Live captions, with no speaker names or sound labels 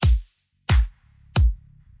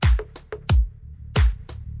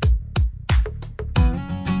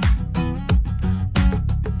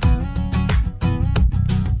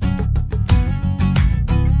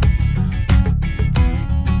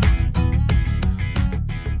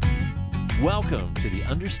Welcome to the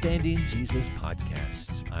Understanding Jesus podcast.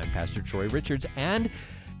 I'm Pastor Troy Richards, and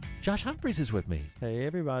Josh Humphreys is with me. Hey,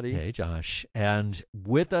 everybody. Hey, Josh. And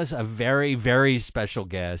with us, a very, very special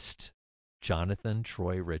guest, Jonathan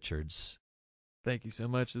Troy Richards. Thank you so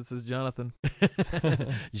much. This is Jonathan.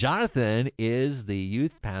 Jonathan is the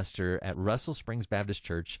youth pastor at Russell Springs Baptist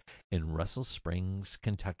Church in Russell Springs,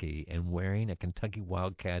 Kentucky, and wearing a Kentucky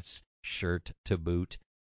Wildcats shirt to boot.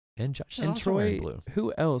 And Josh is And also wearing Troy, blue.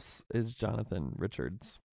 who else is Jonathan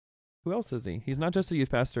Richards? Who else is he? He's not just a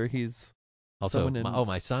youth pastor. He's Also, someone in...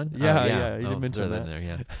 my son? Yeah, you didn't mention throw that. in there,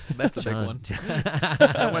 yeah. That's a big John- one.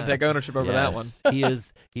 I want to take ownership over that one. He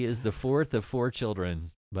is the fourth of four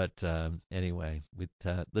children, but anyway, with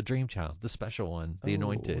the dream child, the special one, the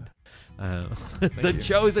anointed, the you.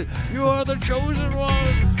 chosen. You are the chosen one.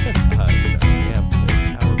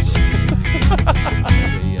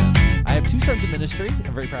 I have two sons in ministry.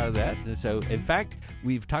 I'm very proud of that. And so, in fact,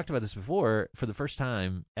 we've talked about this before. For the first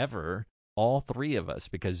time ever, all three of us,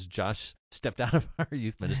 because Josh stepped out of our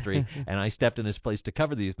youth ministry and I stepped in his place to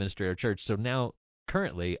cover the youth ministry at our church. So now,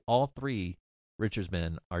 currently, all three Richards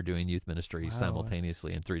men are doing youth ministry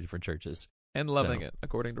simultaneously in three different churches. And loving it,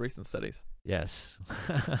 according to recent studies. Yes.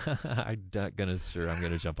 I'm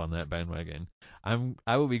gonna jump on that bandwagon.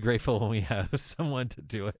 I will be grateful when we have someone to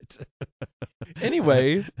do it.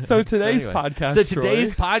 Anyway, so today's podcast. So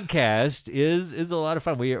today's podcast is a lot of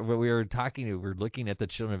fun. We were looking at the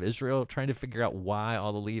children of Israel, trying to figure out why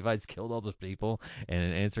all the Levites killed all those people,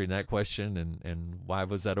 and answering that question, and why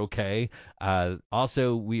was that okay?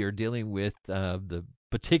 Also, we are dealing with the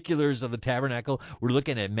particulars of the tabernacle. We're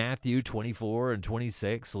looking at Matthew 24 and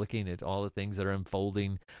 26, looking at all the things that are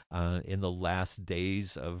unfolding in the last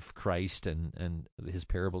days of Christ and his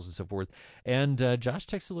parables and so forth. And Josh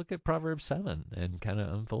takes a look at Proverbs 7 and kind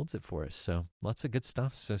of unfolds it for us. So lots of good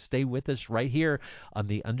stuff. So stay with us right here on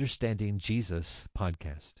the Understanding Jesus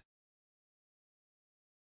podcast.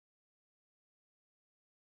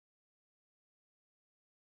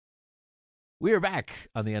 We are back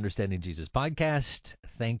on the Understanding Jesus podcast.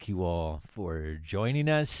 Thank you all for joining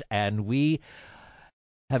us. And we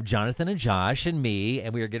have Jonathan and Josh and me,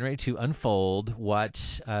 and we are getting ready to unfold what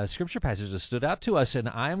scripture passages have stood out to us. And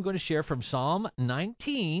I am going to share from Psalm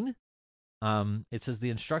 19. It says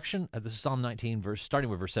the instruction, this is Psalm 19,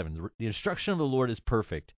 starting with verse 7. The instruction of the Lord is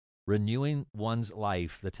perfect, renewing one's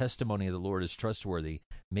life. The testimony of the Lord is trustworthy,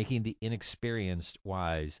 making the inexperienced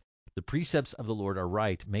wise. The precepts of the Lord are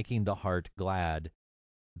right, making the heart glad.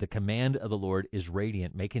 The command of the Lord is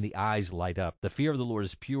radiant, making the eyes light up. The fear of the Lord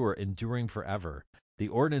is pure, enduring forever. The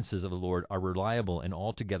ordinances of the Lord are reliable and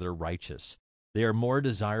altogether righteous. They are more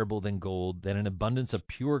desirable than gold, than an abundance of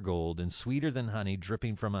pure gold, and sweeter than honey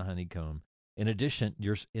dripping from a honeycomb. In addition,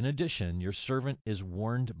 your servant is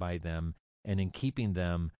warned by them, and in keeping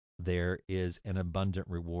them there is an abundant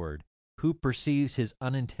reward. Who perceives his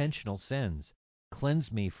unintentional sins?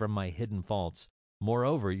 Cleanse me from my hidden faults.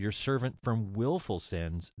 Moreover, your servant from willful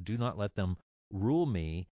sins, do not let them rule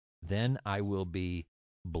me. Then I will be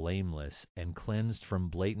blameless and cleansed from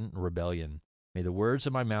blatant rebellion. May the words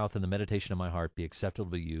of my mouth and the meditation of my heart be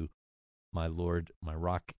acceptable to you, my Lord, my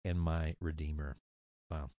rock, and my Redeemer.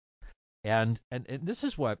 Wow. And this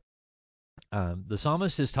is what the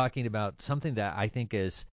psalmist is talking about, something that I think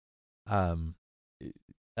is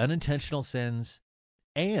unintentional sins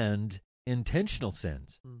and intentional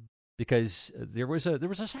sins, because there was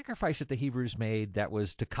a sacrifice that the Hebrews made that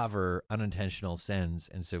was to cover unintentional sins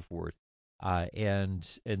and so forth, and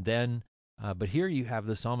then but here you have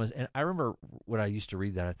the psalmist, and I remember when I used to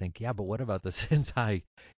read that, I think, yeah, but what about the sins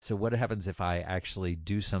so what happens if I actually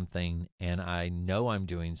do something and I know I'm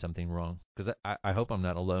doing something wrong? Because I hope I'm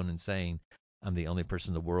not alone in saying I'm the only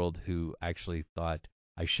person in the world who actually thought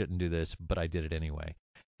I shouldn't do this, but I did it anyway.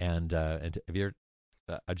 And have you ever,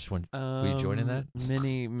 I just want, will you join in that?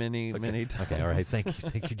 Many times. Okay, all right.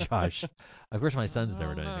 Thank you, Josh. Of course, my son's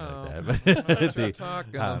never done anything like I know that. what you're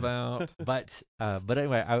talking about. But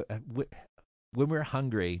anyway, when we're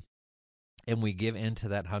hungry and we give in to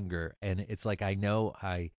that hunger, and it's like I know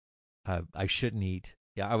I shouldn't eat.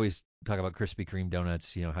 Yeah, I always talk about Krispy Kreme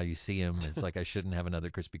donuts. You know how you see them. It's like I shouldn't have another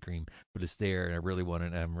Krispy Kreme, but it's there, and I really want it,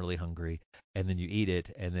 and I'm really hungry. And then you eat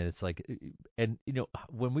it, and then it's like, and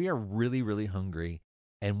when we are really, really hungry,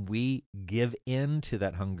 and we give in to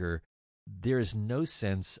that hunger, there is no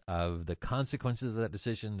sense of the consequences of that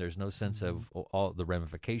decision. There's no sense of all the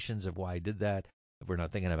ramifications of why I did that. We're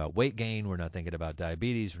not thinking about weight gain. We're not thinking about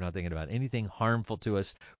diabetes. We're not thinking about anything harmful to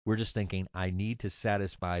us. We're just thinking, I need to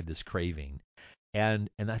satisfy this craving. And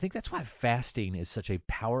I think that's why fasting is such a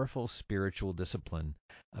powerful spiritual discipline,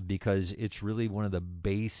 because it's really one of the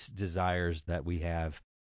base desires that we have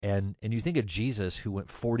And you think of Jesus, who went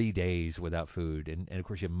 40 days without food, and of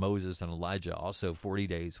course you have Moses and Elijah, also 40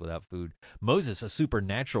 days without food. Moses, a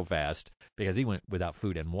supernatural fast, because he went without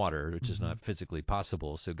food and water, which is not physically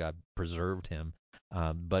possible, so God preserved him.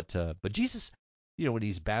 But Jesus, when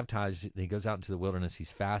he's baptized, he goes out into the wilderness. He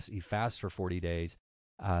fasts for 40 days,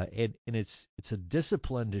 and it's a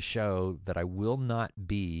discipline to show that I will not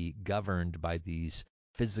be governed by these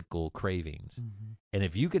physical cravings. And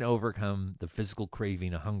if you can overcome the physical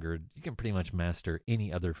craving of hunger, you can pretty much master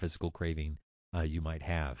any other physical craving you might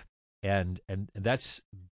have. And that's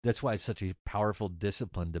why it's such a powerful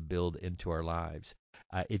discipline to build into our lives.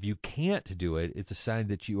 If you can't do it, it's a sign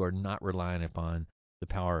that you are not relying upon the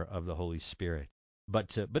power of the Holy Spirit.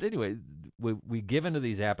 But anyway, we give into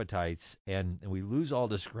these appetites, and we lose all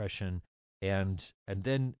discretion, and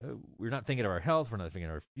then we're not thinking of our health, we're not thinking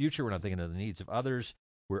of our future, we're not thinking of the needs of others.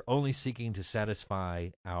 We're only seeking to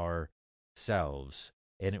satisfy ourselves,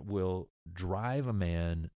 and it will drive a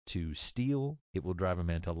man to steal. It will drive a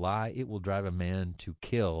man to lie. It will drive a man to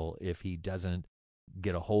kill if he doesn't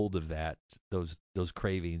get a hold of those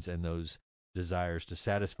cravings and those desires to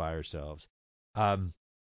satisfy ourselves.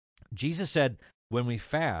 Jesus said when we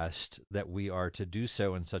fast that we are to do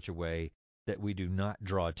so in such a way that we do not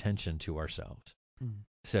draw attention to ourselves.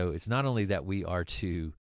 So it's not only that we are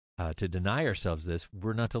to deny ourselves this,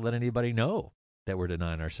 we're not to let anybody know that we're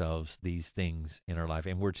denying ourselves these things in our life,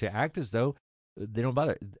 and we're to act as though they don't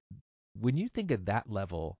bother. When you think of that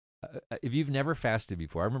level, if you've never fasted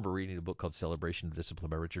before, I remember reading a book called Celebration of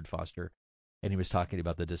Discipline by Richard Foster, and he was talking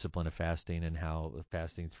about the discipline of fasting and how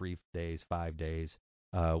fasting 3 days, 5 days,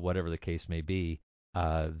 whatever the case may be,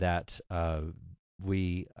 that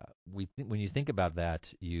when you think about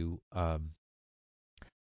that,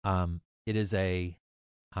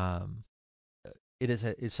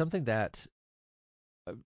 it's something that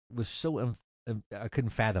was so I couldn't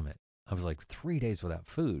fathom it. I was like 3 days without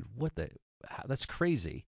food. That's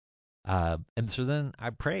crazy. And so then I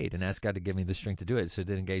prayed and asked God to give me the strength to do it. So I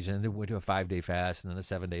did engage in it. Then went to a 5-day fast and then a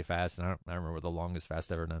 7-day fast. And I remember the longest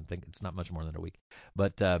fast ever done. I think it's not much more than a week.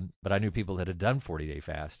 But I knew people that had done 40-day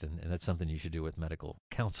fast, and that's something you should do with medical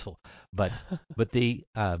counsel. But the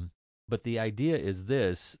idea is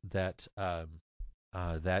this, that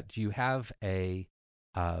you have a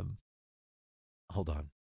hold on.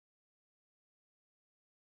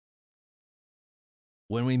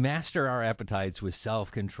 When we master our appetites with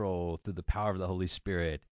self-control through the power of the Holy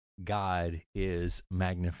Spirit, God is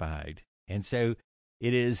magnified. And so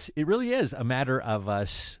it really is a matter of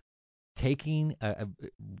us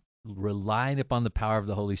relying upon the power of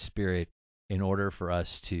the Holy Spirit in order for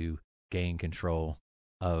us to gain control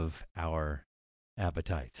of our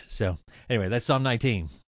appetites. So anyway, that's Psalm 19.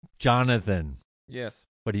 Jonathan. Yes.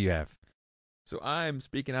 What do you have? So I'm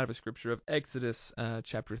speaking out of a scripture of Exodus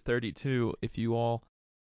chapter 32. If you all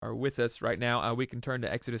are with us right now, we can turn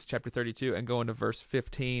to Exodus chapter 32 and go into verse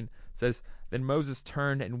 15. It says, Then Moses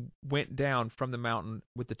turned and went down from the mountain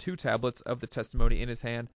with the 2 tablets of the testimony in his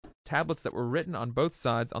hand, tablets that were written on both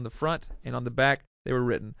sides, on the front and on the back they were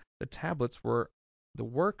written. The tablets were the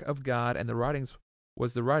work of God, and the writings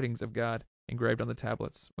was the writings of God engraved on the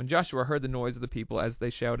tablets. When Joshua heard the noise of the people as they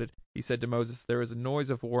shouted, he said to Moses, There is a noise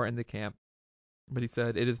of war in the camp. But he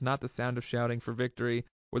said, It is not the sound of shouting for victory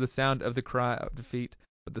or the sound of the cry of defeat,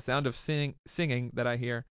 but the sound of singing that I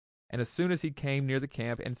hear. And as soon as he came near the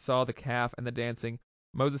camp and saw the calf and the dancing,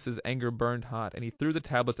 Moses' anger burned hot, and he threw the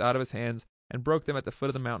tablets out of his hands and broke them at the foot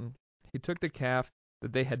of the mountain. He took the calf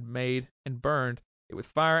that they had made and burned it with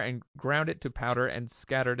fire and ground it to powder and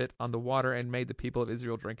scattered it on the water and made the people of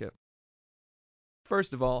Israel drink it.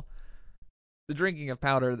 First of all, the drinking of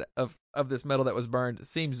powder of this metal that was burned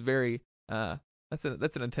seems very that's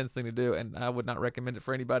an intense thing to do, and I would not recommend it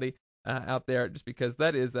for anybody out there, just because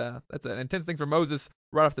that's an intense thing for Moses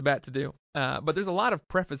right off the bat to do. But there's a lot of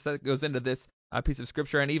preface that goes into this piece of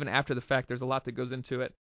scripture, and even after the fact, there's a lot that goes into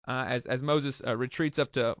it. As Moses retreats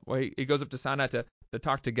up to, he goes up to Sinai to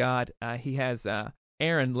talk to God, he has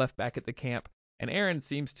Aaron left back at the camp, and Aaron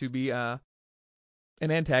seems to be an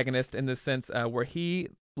antagonist in this sense, where he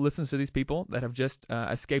listens to these people that have just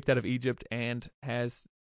escaped out of Egypt and has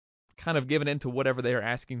kind of given in to whatever they are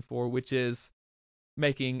asking for, which is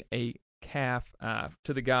making a calf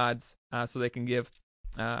to the gods so they can give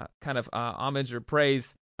kind of homage or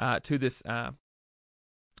praise to this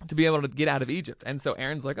to be able to get out of Egypt. And so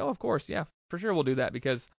Aaron's like, oh, of course, yeah, for sure we'll do that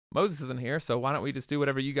because Moses isn't here, so why don't we just do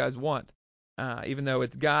whatever you guys want? Even though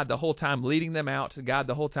it's God the whole time leading them out, God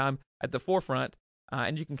the whole time at the forefront,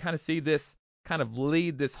 and you can kind of see this kind of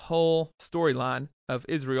lead this whole storyline of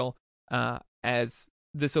Israel as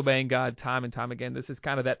disobeying God time and time again. This is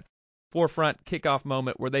kind of that forefront kickoff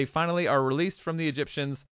moment where they finally are released from the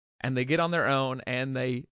Egyptians and they get on their own and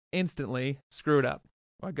they instantly screw it up.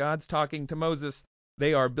 While God's talking to Moses,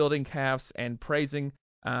 they are building calves and praising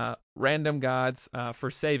random gods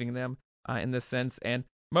for saving them in this sense. And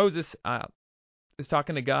Moses is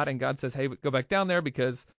talking to God, and God says, hey, go back down there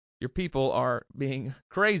because your people are being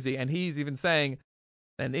crazy. And he's even saying,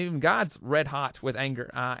 and even God's red hot with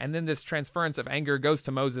anger. And then this transference of anger goes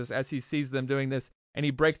to Moses as he sees them doing this, and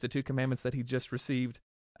he breaks the 2 commandments that he just received.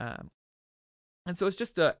 And so it's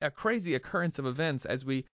just a crazy occurrence of events as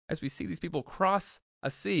we see these people cross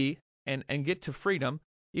a sea and get to freedom,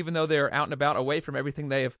 even though they're out and about away from everything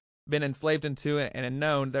they have been enslaved into and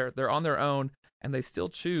known. They're on their own, and they still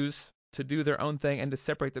choose to do their own thing and to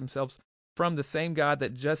separate themselves from the same God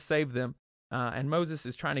that just saved them. And Moses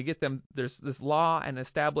is trying to get them, there's this law, and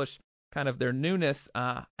establish kind of their newness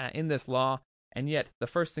in this law, and yet the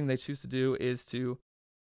first thing they choose to do is to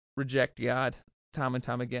reject God time and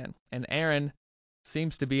time again. And Aaron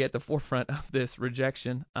seems to be at the forefront of this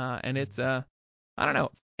rejection, and it's, I don't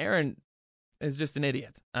know, Aaron is just an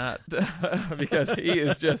idiot because he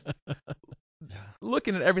is just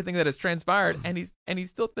looking at everything that has transpired, and he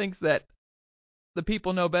still thinks that the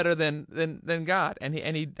people know better than God, and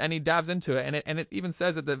he dives into it, and it even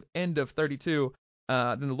says at the end of 32,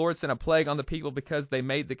 then the Lord sent a plague on the people because they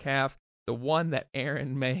made the calf, the one that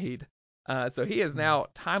Aaron made. So he is now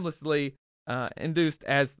timelessly induced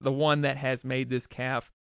as the one that has made this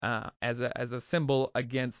calf as a symbol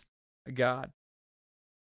against God.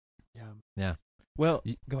 Yeah. Well,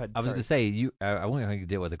 go ahead. I was Sorry. going to say, I want to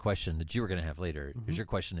deal with a question that you were going to have later, because Mhm. your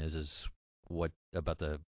question is what about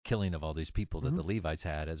the killing of all these people that the Levites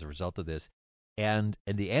had as a result of this, and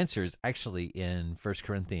the answer is actually in 1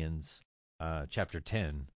 Corinthians chapter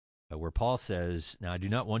 10, where Paul says, "Now I do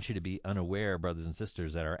not want you to be unaware, brothers and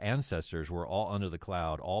sisters, that our ancestors were all under the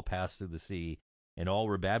cloud, all passed through the sea, and all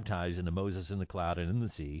were baptized into Moses in the cloud and in the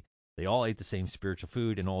sea. They all ate the same spiritual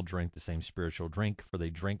food and all drank the same spiritual drink, for they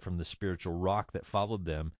drank from the spiritual rock that followed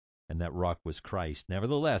them, and that rock was Christ.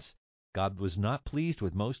 Nevertheless, God was not pleased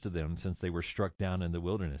with most of them, since they were struck down in the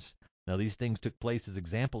wilderness. Now these things took place as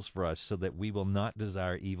examples for us, so that we will not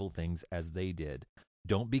desire evil things as they did.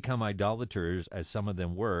 Don't become idolaters, as some of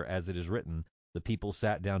them were, as it is written, the people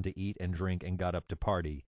sat down to eat and drink and got up to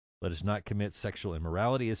party. Let us not commit sexual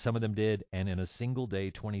immorality, as some of them did, and in a single day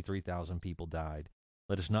 23,000 people died.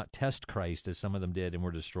 Let us not test Christ, as some of them did and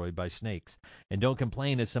were destroyed by snakes. And don't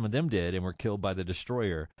complain, as some of them did and were killed by the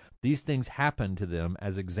destroyer. These things happened to them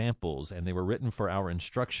as examples, and they were written for our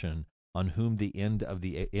instruction, on whom the ends of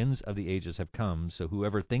the ages have come. So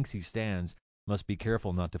whoever thinks he stands must be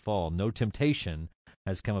careful not to fall. No temptation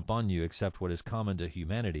has come upon you except what is common to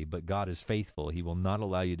humanity, but God is faithful. He will not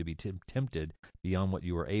allow you to be tempted beyond what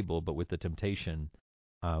you are able, but with the temptation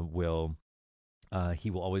he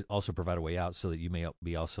will always also provide a way out, so that you may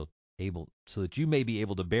be also able, so that you may be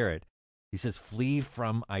able to bear it. He says, flee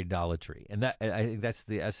from idolatry. And that, I think that's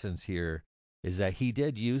the essence here, is that he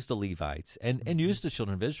did use the Levites and use the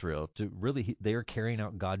children of Israel to really, they are carrying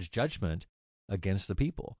out God's judgment against the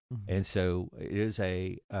people. And so it is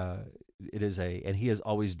and he has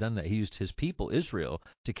always done that. He used his people, Israel,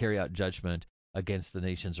 to carry out judgment against the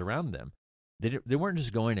nations around them. They weren't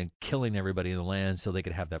just going and killing everybody in the land so they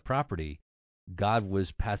could have that property. God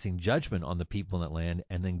was passing judgment on the people in that land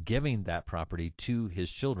and then giving that property to his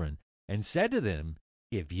children, and said to them,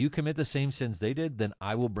 if you commit the same sins they did, then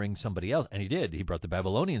I will bring somebody else. And he did. He brought the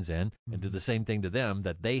Babylonians in and did the same thing to them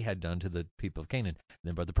that they had done to the people of Canaan. And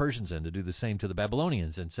then brought the Persians in to do the same to the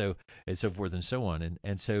Babylonians, and so forth and so on.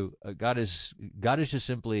 And so God is just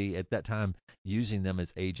simply at that time using them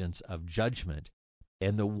as agents of judgment.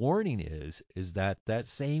 And the warning is that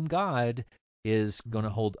same God is going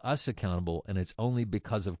to hold us accountable, and it's only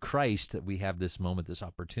because of Christ that we have this moment, this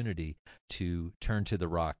opportunity to turn to the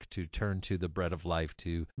rock, to turn to the bread of life,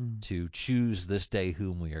 to choose this day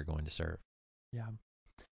whom we are going to serve. Yeah.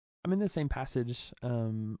 I'm in the same passage.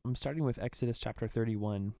 I'm starting with Exodus chapter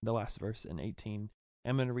 31, the last verse in 18.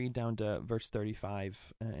 I'm going to read down to verse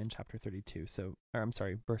 35 in chapter 32.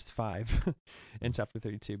 Verse 5 in chapter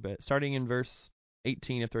 32. But starting in verse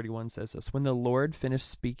 18 of 31 says this: When the Lord finished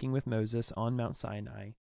speaking with Moses on Mount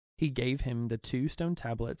Sinai, he gave him the 2 stone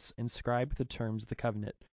tablets inscribed with the terms of the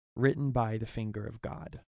covenant, written by the finger of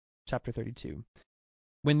God. Chapter 32.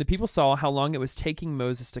 When the people saw how long it was taking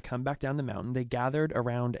Moses to come back down the mountain, they gathered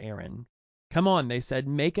around Aaron. Come on, they said,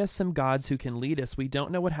 make us some gods who can lead us. We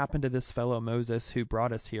don't know what happened to this fellow Moses who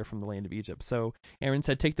brought us here from the land of Egypt. So Aaron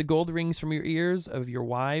said, take the gold rings from your ears of your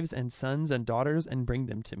wives and sons and daughters and bring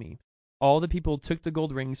them to me. all the people took the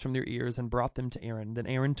gold rings from their ears and brought them to Aaron. Then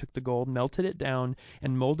Aaron took the gold, melted it down,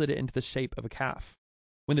 and molded it into the shape of a calf.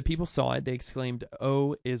 When the people saw it, they exclaimed,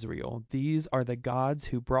 "O Israel, these are the gods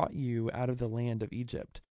who brought you out of the land of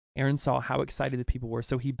Egypt." Aaron saw how excited the people were,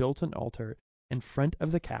 so he built an altar in front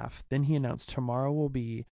of the calf. Then he announced, "Tomorrow will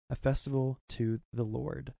be a festival to the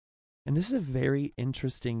Lord." And this is a very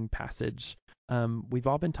interesting passage. We've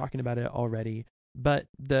all been talking about it already, but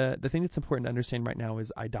the thing that's important to understand right now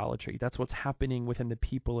is idolatry. That's what's happening within the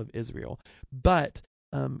people of Israel. But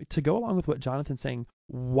to go along with what Jonathan's saying,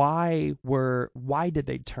 why did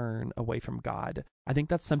they turn away from God? I think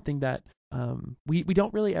that's something that we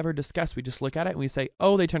don't really ever discuss. We just look at it and we say,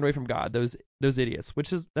 "Oh, they turned away from God, those idiots,"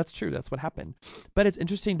 that's true. That's what happened. But it's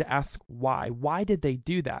interesting to ask why. Why did they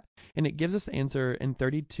do that? And it gives us the answer in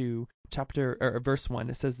 32 verse 1.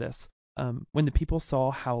 It says this: when the people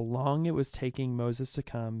saw how long it was taking Moses to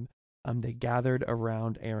come, they gathered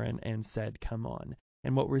around Aaron and said, "Come on."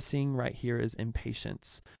 And what we're seeing right here is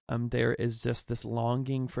impatience. There is just this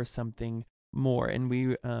longing for something more. And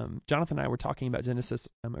Jonathan and I were talking about Genesis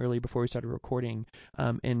early before we started recording,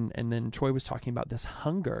 and then Troy was talking about this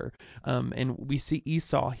hunger. And we see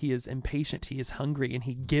Esau, he is impatient, he is hungry, and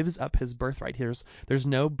he gives up his birthright. There's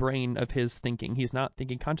no brain of his thinking. He's not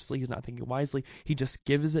thinking consciously, he's not thinking wisely. He just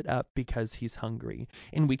gives it up because he's hungry.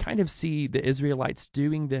 And we kind of see the Israelites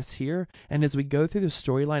doing this here. And as we go through the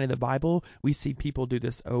storyline of the Bible, we see people do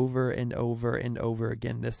this over and over and over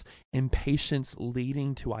again, this impatience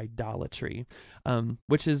leading to idolatry.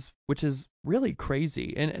 Which is really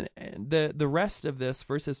crazy. And the rest of this,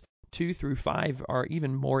 verses 2 through 5, are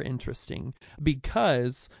even more interesting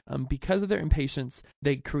because of their impatience,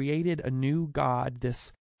 they created a new god,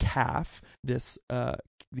 this calf, this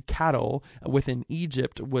the cattle within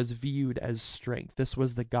Egypt was viewed as strength. This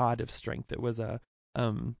was the god of strength. It was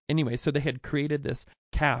anyway, so they had created this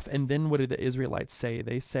calf, and then what did the Israelites say?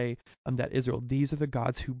 They say that Israel, these are the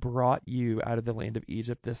gods who brought you out of the land of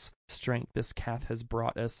Egypt. This strength, this calf has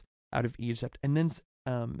brought us out of Egypt. And then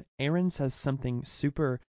Aaron says something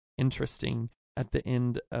super interesting at the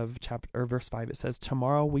end of verse 5. It says,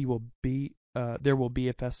 "Tomorrow there will be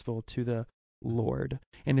a festival to the Lord."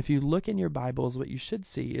 And if you look in your Bibles, what you should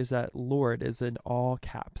see is that Lord is in all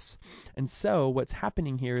caps. And so what's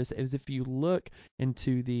happening here is if you look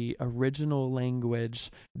into the original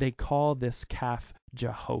language, they call this calf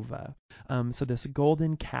Jehovah. So this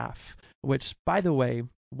golden calf, which, by the way,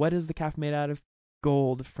 what is the calf made out of?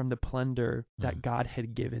 Gold from the plunder that God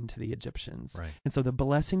had given to the Egyptians. Right. And so the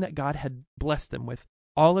blessing that God had blessed them with,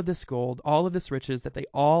 all of this gold, all of this riches that they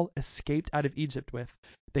all escaped out of Egypt with,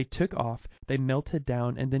 they took off, they melted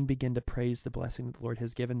down, and then began to praise the blessing that the Lord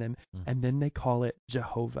has given them. And then they call it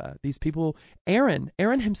Jehovah. These people, Aaron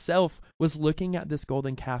himself was looking at this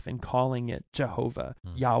golden calf and calling it Jehovah,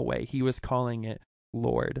 Yahweh. He was calling it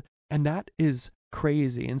Lord. And that is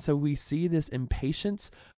crazy. And so we see this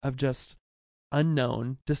impatience of just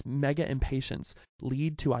unknown, just mega impatience,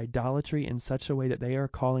 lead to idolatry in such a way that they are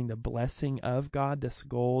calling the blessing of God, this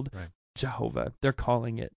gold, Right. Jehovah. They're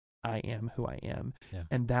calling it I am who I am. Yeah.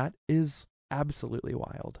 And that is absolutely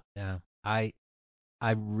wild. Yeah. I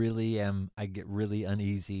really am. I get really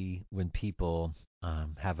uneasy when people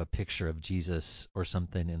have a picture of Jesus or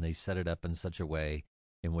something and they set it up in such a way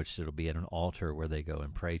in which it'll be at an altar where they go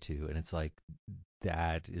and pray to, and it's like,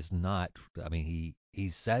 that is not. I mean, he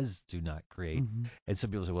says do not create, and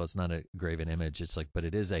some people say, well, it's not a graven image. It's like, but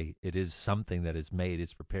it is something that is made,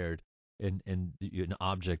 it's prepared, and an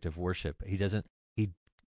object of worship. He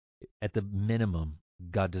at the minimum,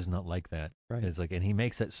 God does not like that. Right. It's like, and he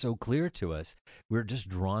makes that so clear to us. We're just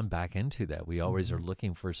drawn back into that. We always are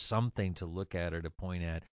looking for something to look at or to point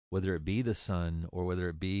at, whether it be the sun or whether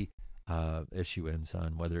it be S-U-N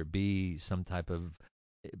sun, whether it be some type of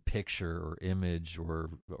picture or image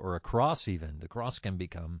or a cross. Even the cross can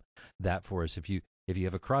become that for us. If you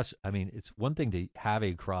have a cross, I mean, it's one thing to have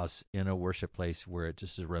a cross in a worship place where it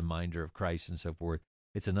just is a reminder of Christ and so forth.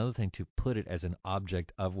 It's another thing to put it as an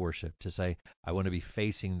object of worship, to say, I want to be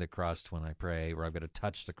facing the cross when I pray, or I've got to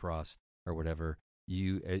touch the cross or whatever.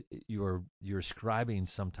 You're ascribing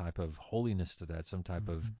some type of holiness to that, some type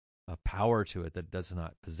of power to it that does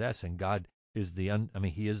not possess. And God is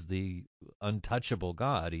he is the untouchable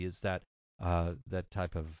God. He is that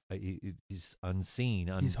type of he's unseen,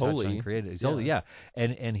 untouched, He's holy. uncreated. He's holy, yeah.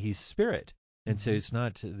 And he's spirit. And so it's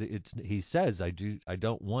not. He says, I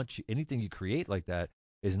don't want you, anything you create like that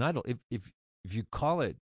is an idol. If you call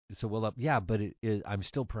it so, well, yeah, but I'm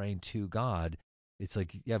still praying to God. It's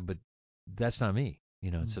like, yeah, but that's not me,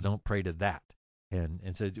 So don't pray to that.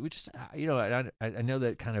 And so we just, I know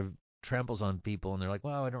that kind of tramples on people, and they're like,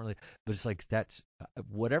 well, I don't really. But it's like that's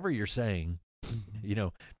whatever you're saying,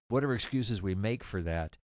 whatever excuses we make for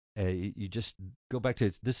that. You just go back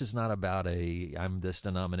to this is not about I'm this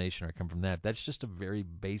denomination or I come from that. That's just a very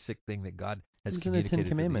basic thing that God has It's in the communicated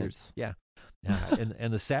Ten through the years. Commandments. Yeah.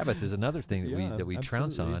 And the Sabbath is another thing that we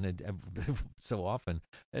trounce on and so often.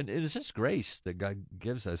 And it is just grace that God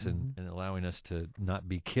gives us in allowing us to not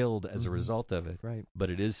be killed as a result of it. Right. But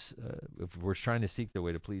it is if we're trying to seek the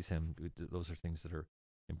way to please Him, those are things that are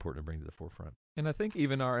important to bring to the forefront. And I think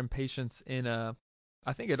even our impatience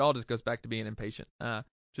I think it all just goes back to being impatient.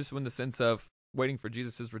 Just in the sense of waiting for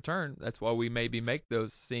Jesus' return. That's why we maybe make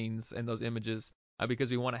those scenes and those images because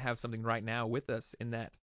we want to have something right now with us in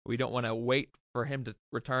that. We don't want to wait for him to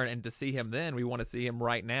return and to see him then. We want to see him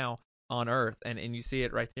right now on earth. And you see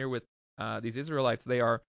it right here with these Israelites. They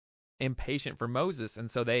are impatient for Moses, and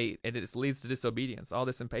so it just leads to disobedience. All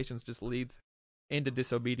this impatience just leads into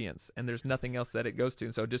disobedience, and there's nothing else that it goes to.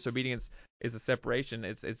 And so disobedience is a separation.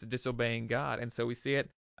 It's disobeying God. And so we see it.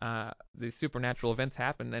 These supernatural events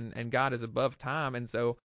happen, and God is above time, and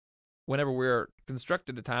so whenever we're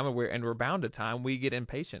constructed to time and we're bound to time, we get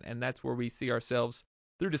impatient, and that's where we see ourselves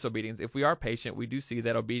through disobedience. If we are patient, we do see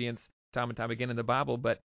that obedience time and time again in the Bible,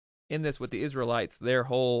 but in this with the Israelites, their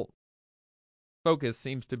whole focus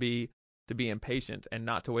seems to be impatient and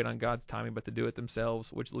not to wait on God's timing, but to do it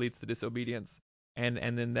themselves, which leads to disobedience, and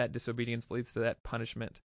then that disobedience leads to that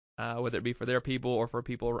punishment, whether it be for their people or for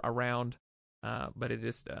people around. But it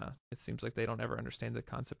seems like they don't ever understand the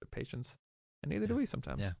concept of patience, and neither do we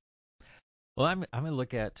sometimes. Yeah. Well, I'm going to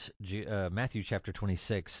look at Matthew chapter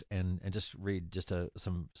 26 and just read just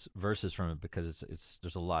some verses from it because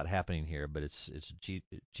there's a lot happening here. But it's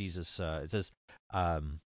Jesus. It says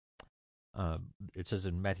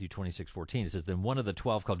in Matthew 26:14, it says, then one of the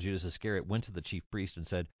 12 called Judas Iscariot went to the chief priest and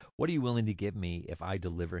said, what are you willing to give me if I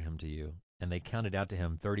deliver him to you? And they counted out to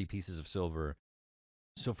him 30 pieces of silver.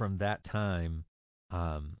 So from that time,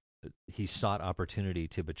 he sought opportunity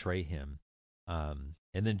to betray him.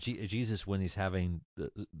 And then Jesus, when he's having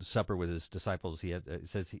the supper with his disciples, he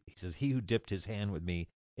says, he who dipped his hand with me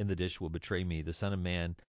in the dish will betray me. The Son of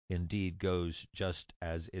Man indeed goes just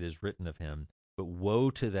as it is written of him. But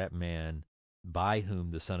woe to that man by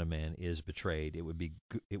whom the Son of Man is betrayed.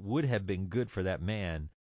 It would have been good for that man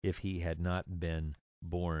if he had not been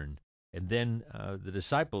born. And then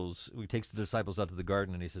he takes the disciples out to the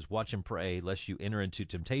garden and he says, watch and pray lest you enter into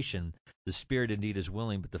temptation. The spirit indeed is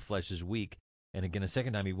willing, but the flesh is weak. And again, a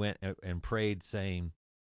second time he went and prayed, saying,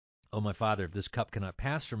 oh, my Father, if this cup cannot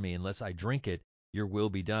pass from me unless I drink it, your will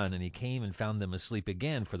be done. And he came and found them asleep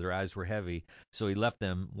again, for their eyes were heavy. So he left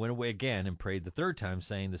them, went away again, and prayed the third time,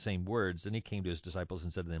 saying the same words. Then he came to his disciples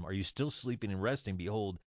and said to them, are you still sleeping and resting?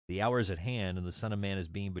 Behold, the hour is at hand, and the Son of Man is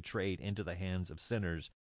being betrayed into the hands of sinners.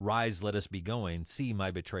 Rise, let us be going. See,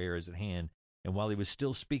 my betrayer is at hand. And while he was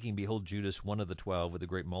still speaking, behold, Judas, one of the 12, with a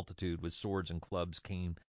great multitude, with swords and clubs,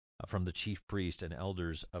 came from the chief priest and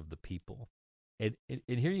elders of the people. And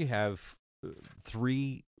here you have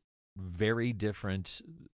three very different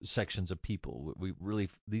sections of people.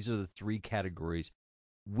 These are the three categories.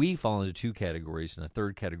 We fall into two categories, and a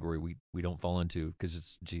third category we don't fall into because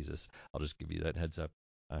it's Jesus. I'll just give you that heads up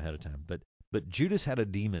ahead of time. But Judas had a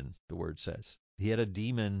demon, the word says. He had a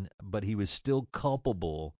demon, but he was still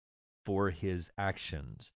culpable for his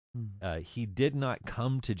actions. He did not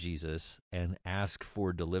come to Jesus and ask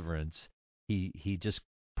for deliverance. He just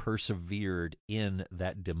persevered in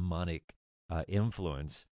that demonic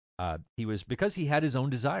influence. Because he had his own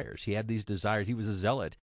desires. He had these desires. He was a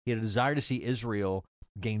zealot. He had a desire to see Israel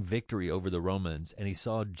gain victory over the Romans, and he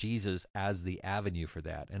saw Jesus as the avenue for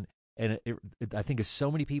that. And I think of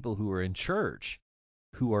so many people who are in church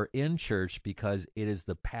because it is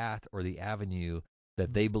the path or the avenue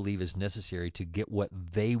that they believe is necessary to get what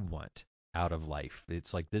they want out of life.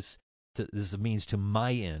 It's like this is a means to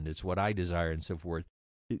my end. It's what I desire and so forth.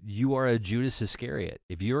 You are a Judas Iscariot.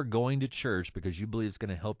 If you're going to church because you believe it's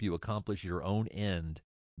going to help you accomplish your own end,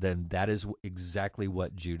 then that is exactly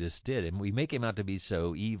what Judas did. And we make him out to be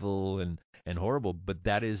so evil and horrible, but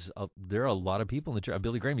there are a lot of people in the church.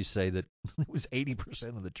 Billy Graham used to say that it was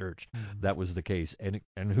 80% of the church that was the case. And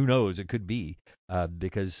who knows, it could be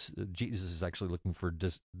because Jesus is actually looking for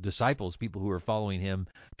disciples, people who are following him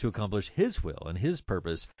to accomplish his will and his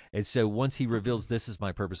purpose. And so once he reveals this is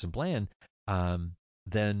my purpose and plan,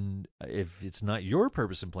 then if it's not your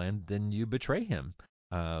purpose and plan, then you betray him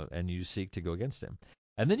and you seek to go against him.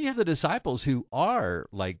 And then you have the disciples who are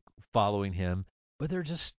like following him, but they're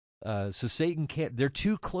just so Satan can't. They're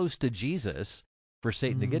too close to Jesus for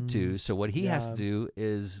Satan to get to. So what he has to do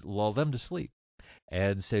is lull them to sleep.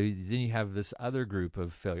 And so then you have this other group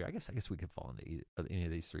of failure. I guess we could fall into any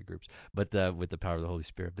of these three groups, but with the power of the Holy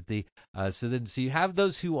Spirit. But so you have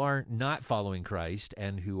those who are not following Christ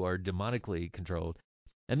and who are demonically controlled,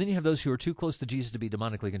 and then you have those who are too close to Jesus to be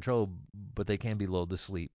demonically controlled, but they can be lulled to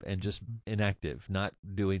sleep and just inactive, not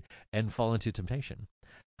doing, and fall into temptation.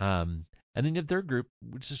 And then you have the third group,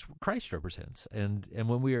 which is Christ represents. And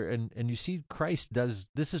when we are, and you see Christ does,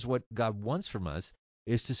 this is what God wants from us,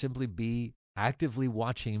 is to simply be actively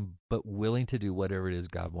watching, but willing to do whatever it is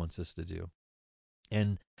God wants us to do.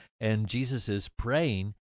 And Jesus is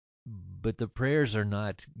praying, but the prayers are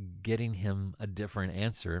not getting him a different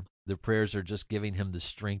answer. The prayers are just giving him the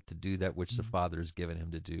strength to do that which the Father has given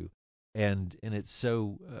him to do. And it's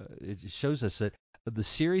so, it shows us that the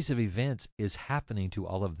series of events is happening to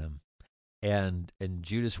all of them. And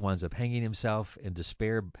Judas winds up hanging himself in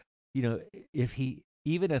despair. You know, if he,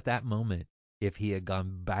 even at that moment, if he had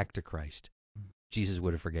gone back to Christ, Jesus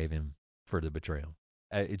would have forgave him for the betrayal.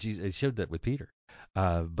 It showed that with Peter,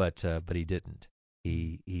 but he didn't.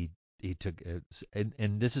 He took,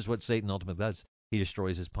 and this is what Satan ultimately does. He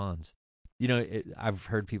destroys his pawns. You know, I've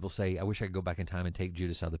heard people say, I wish I could go back in time and take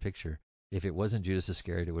Judas out of the picture. If it wasn't Judas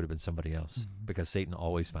Iscariot, it would have been somebody else, because Satan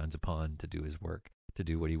always finds a pawn to do his work, to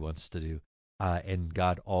do what he wants to do. And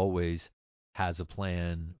God always has a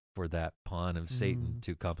plan for that pawn of Satan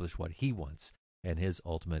to accomplish what he wants and his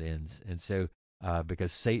ultimate ends. And so,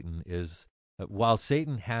 because Satan is, while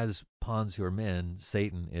Satan has pawns who are men,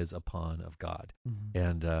 Satan is a pawn of God.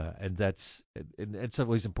 And it's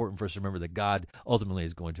always important for us to remember that God ultimately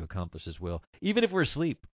is going to accomplish his will. Even if we're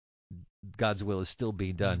asleep, God's will is still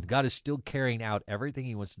being done. God is still carrying out everything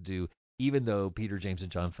he wants to do, even though Peter, James,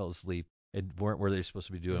 and John fell asleep and weren't where they're supposed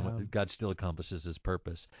to be doing. Yeah. God still accomplishes his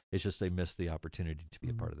purpose. It's just they missed the opportunity to be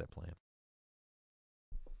a part of that plan.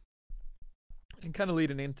 And kind of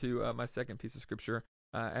leading into my second piece of scripture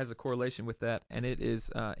as a correlation with that, and it is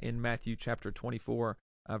in Matthew chapter 24,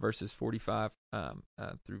 verses 45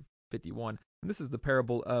 through 51. And this is the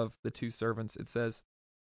parable of the two servants. It says,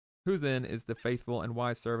 "Who then is the faithful and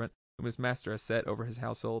wise servant whom his master has set over his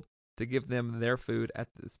household to give them their food at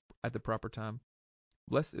the proper time?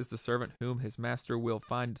 Blessed is the servant whom his master will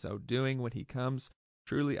find so doing when he comes.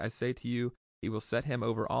 Truly I say to you, he will set him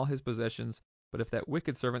over all his possessions. But if that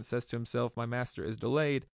wicked servant says to himself, my master is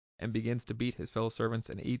delayed, and begins to beat his fellow servants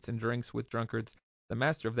and eats and drinks with drunkards, the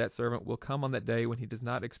master of that servant will come on that day when he does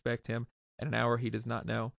not expect him, at an hour he does not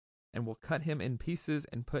know, and will cut him in pieces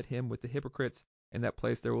and put him with the hypocrites. In that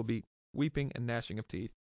place there will be weeping and gnashing of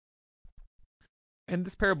teeth." And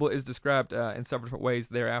this parable is described in several different ways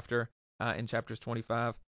thereafter in chapters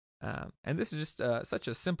 25. And this is just such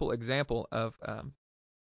a simple example of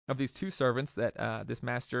these two servants that this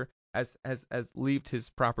master has leaved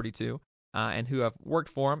his property to, and who have worked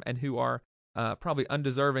for him and who are probably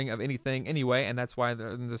undeserving of anything anyway, and that's why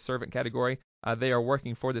they're in the servant category. They are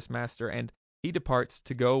working for this master, and he departs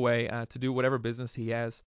to go away to do whatever business he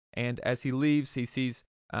has. And as he leaves, he sees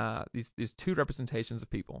these two representations of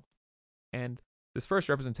people. And this first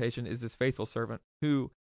representation is this faithful servant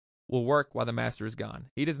who will work while the master is gone.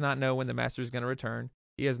 He does not know when the master is going to return.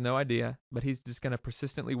 He has no idea, but he's just going to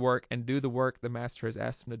persistently work and do the work the master has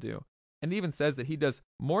asked him to do. And he even says that he does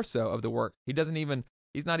more so of the work.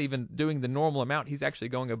 He's not even doing the normal amount. He's actually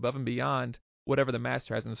going above and beyond whatever the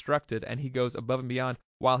master has instructed, and he goes above and beyond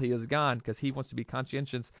while he is gone because he wants to be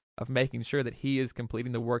conscientious of making sure that he is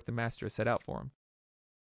completing the work the master has set out for him.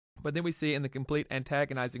 But then we see in the complete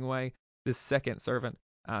antagonizing way this second servant,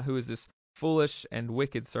 who is this foolish and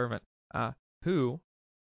wicked servant, who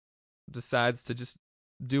decides to just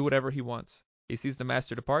do whatever he wants. He sees the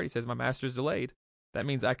master depart. He says, my master's delayed. That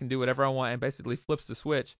means I can do whatever I want, and basically flips the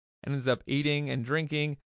switch and ends up eating and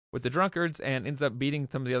drinking with the drunkards and ends up beating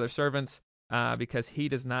some of the other servants because he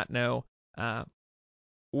does not know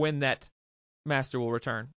when that master will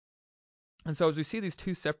return. And so as we see these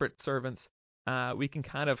two separate servants, we can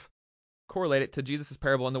kind of correlate it to Jesus'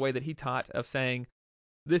 parable in the way that he taught of saying,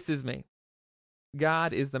 this is me.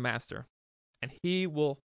 God is the master, and he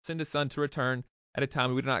will send his son to return at a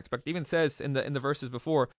time we do not expect. It even says in the verses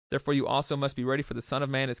before, therefore you also must be ready, for the Son of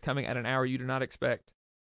Man is coming at an hour you do not expect.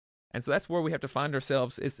 And so that's where we have to find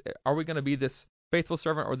ourselves, is are we going to be this faithful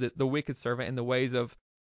servant or the wicked servant in the ways of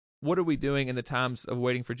what are we doing in the times of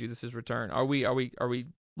waiting for Jesus' return? Are we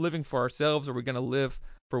living for ourselves? Or are we going to live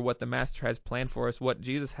for what the master has planned for us, what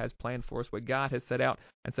Jesus has planned for us, what God has set out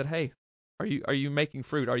and said, hey, are you making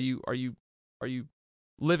fruit? Are you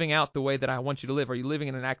living out the way that I want you to live? Are you living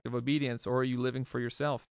in an act of obedience, or are you living for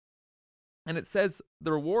yourself? And it says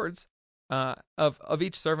the rewards of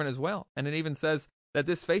each servant as well. And it even says that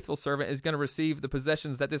this faithful servant is going to receive the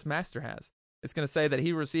possessions that this master has. It's going to say that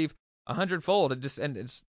he received 100-fold and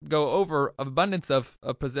just go over abundance of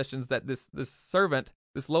possessions that this servant,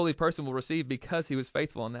 this lowly person, will receive because he was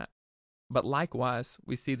faithful in that. But likewise,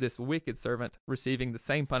 we see this wicked servant receiving the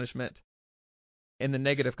same punishment in the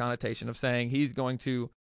negative connotation of saying he's going to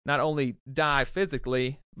not only die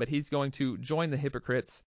physically, but he's going to join the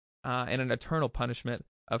hypocrites in an eternal punishment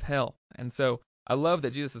of hell. And so I love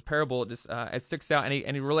that Jesus' parable just it sticks out,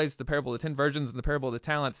 and he relates the parable of the 10 virgins and the parable of the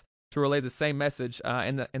talents to relay the same message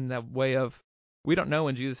in the way of, we don't know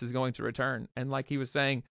when Jesus is going to return. And like he was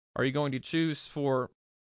saying, are you going to choose for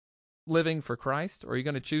living for Christ, or are you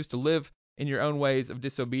going to choose to live in your own ways of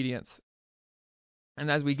disobedience? And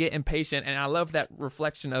as we get impatient, and I love that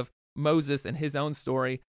reflection of Moses and his own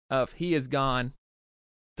story of he is gone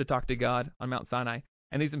to talk to God on Mount Sinai,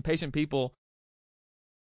 and these impatient people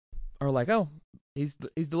are like, oh, he's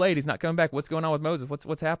delayed, he's not coming back. What's going on with Moses?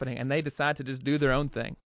 What's happening? And they decide to just do their own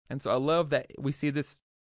thing. And so I love that we see this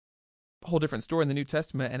whole different story in the New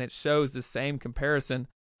Testament, and it shows the same comparison,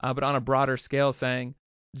 but on a broader scale, saying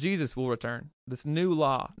Jesus will return. This new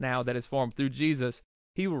law now that is formed through Jesus,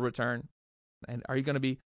 he will return. And are you going to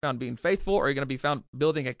be found being faithful, or are you going to be found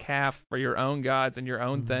building a calf for your own gods and your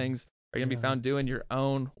own things? Are you going to be found doing your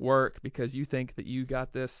own work because you think that you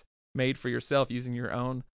got this made for yourself using your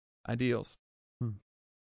own ideals?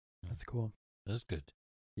 That's cool. That's good.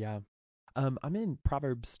 Yeah. I'm in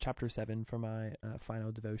Proverbs chapter 7 for my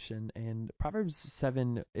final devotion, and Proverbs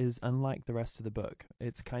 7 is unlike the rest of the book.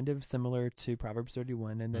 It's kind of similar to Proverbs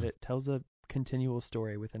 31 in that it tells a continual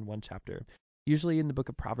story within one chapter. Usually in the book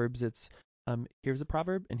of Proverbs, it's here's a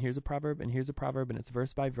proverb, and here's a proverb, and here's a proverb, and it's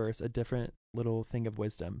verse by verse, a different little thing of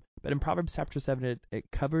wisdom. But in Proverbs chapter 7, it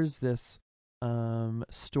covers this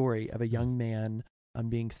story of a young man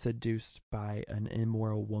being seduced by an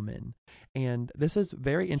immoral woman. And this is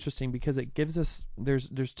very interesting because it gives us,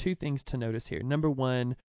 there's two things to notice here. Number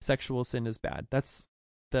one, sexual sin is bad. That's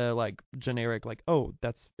the generic, oh,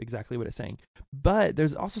 that's exactly what it's saying. But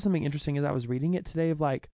there's also something interesting as I was reading it today of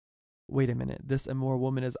wait a minute, this immoral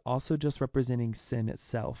woman is also just representing sin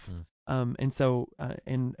itself. And so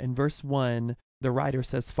in verse 1, the writer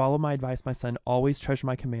says, follow my advice, my son, always treasure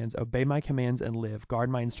my commands, obey my commands and live. Guard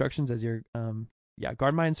my instructions as your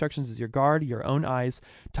guard, your own eyes,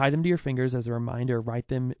 tie them to your fingers as a reminder, write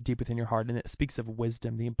them deep within your heart. And it speaks of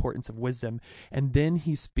wisdom, the importance of wisdom. And then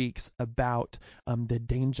he speaks about the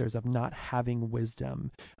dangers of not having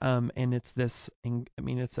wisdom. And it's this, I don't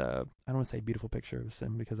want to say beautiful picture of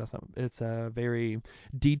sin because it's a very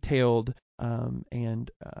detailed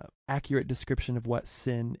and accurate description of what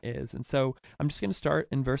sin is. And so I'm just going to start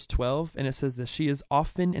in verse 12, and it says that she is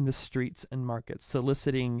often in the streets and markets,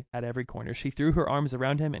 soliciting at every corner. She threw her arms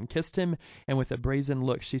around him and kissed him, and with a brazen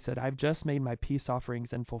look she said, I've just made my peace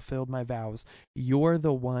offerings and fulfilled my vows. You're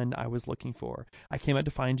the one I was looking for. I came out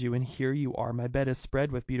to find you, and here you are. My bed is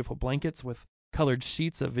spread with beautiful blankets, with colored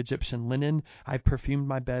sheets of Egyptian linen. I've perfumed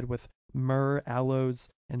my bed with myrrh, aloes,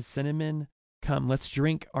 and cinnamon. Come, let's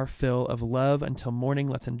drink our fill of love until morning.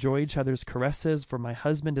 Let's enjoy each other's caresses, for my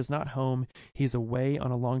husband is not home. He's away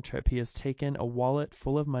on a long trip. He has taken a wallet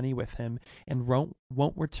full of money with him and won't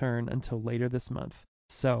return until later this month.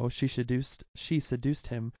 So she seduced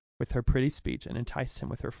him with her pretty speech and enticed him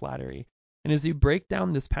with her flattery. And as you break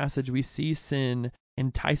down this passage, we see sin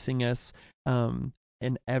enticing us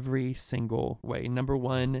in every single way. Number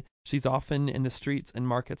one, she's often in the streets and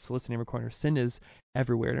markets soliciting every corner. Sin is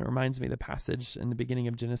everywhere. And it reminds me of the passage in the beginning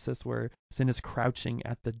of Genesis where sin is crouching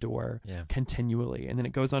at the door continually. And then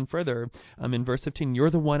it goes on further. In verse 15, you're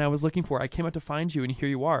the one I was looking for. I came out to find you, and here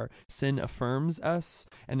you are. Sin affirms us.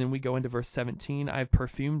 And then we go into verse 17. I've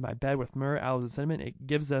perfumed my bed with myrrh, aloes, and cinnamon. It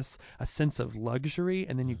gives us a sense of luxury.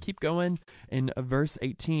 And then you keep going in verse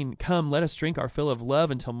 18. Come, let us drink our fill of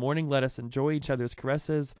love until morning. Let us enjoy each other's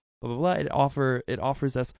caresses. Blah, blah, blah. It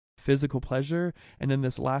offers us physical pleasure. And then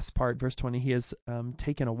this last part, verse 20, he has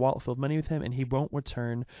taken a wallet full of money with him, and he won't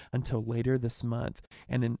return until later this month.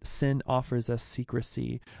 And then sin offers us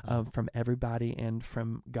secrecy from everybody and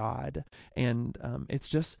from God. And it's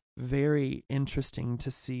just very interesting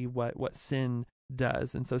to see what sin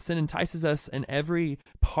does. And so sin entices us in every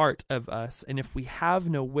part of us. And if we have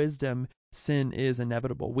no wisdom, sin is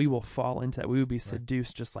inevitable. We will fall into that. We will be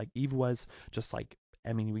seduced just like Eve was, just like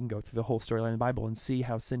we can go through the whole storyline in the Bible and see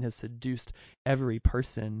how sin has seduced every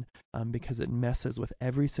person because it messes with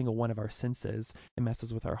every single one of our senses. It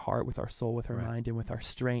messes with our heart, with our soul, with our mind, and with our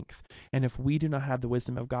strength. And if we do not have the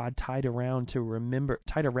wisdom of God tied around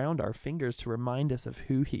our fingers to remind us of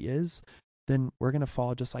who he is, then we're going to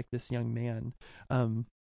fall just like this young man. And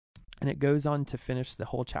it goes on to finish the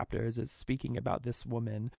whole chapter as it's speaking about this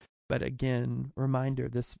woman But again, reminder,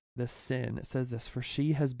 this sin, it says this, for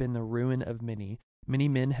she has been the ruin of many. Many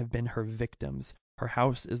men have been her victims. Her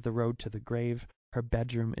house is the road to the grave. Her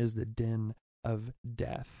bedroom is the den of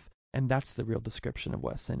death. And that's the real description of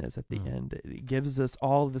what sin is at the end. It gives us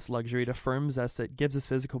all of this luxury. It affirms us. It gives us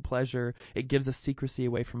physical pleasure. It gives us secrecy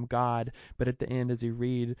away from God. But at the end, as you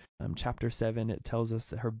read chapter 7, it tells us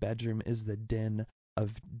that her bedroom is the den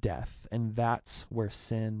of death. And that's where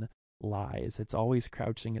sin lies. It's always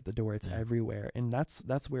crouching at the door. It's everywhere. And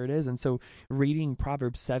that's where it is. And so reading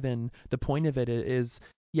Proverbs 7, the point of it is,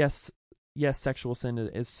 yes, sexual sin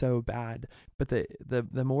is so bad, but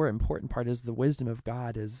the more important part is the wisdom of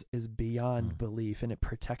God is beyond belief, and it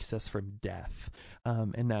protects us from death.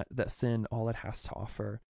 And that sin, all it has to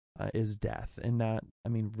offer is death. And that, I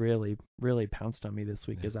mean, really, really pounced on me this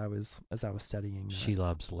week as I was studying that.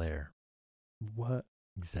 Shelob's lair. What?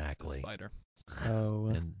 Exactly. The spider. Oh.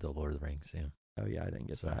 And the Lord of the Rings, yeah. Oh yeah, I didn't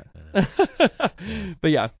get Sorry, that. Yeah.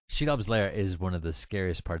 But yeah. Shelob's lair is one of the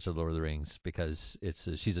scariest parts of Lord of the Rings because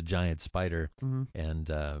she's a giant spider, and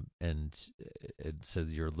so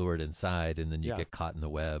you're lured inside, and then you get caught in the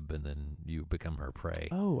web, and then you become her prey.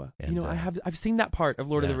 Oh, and, I've seen that part of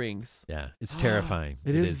Lord of the Rings. Yeah, it's terrifying.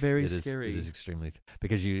 It is very scary. It is extremely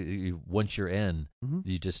because you once you're in,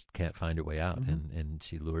 you just can't find your way out, and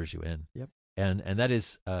she lures you in. Yep. And that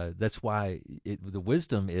is that's why the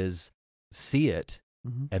wisdom is see it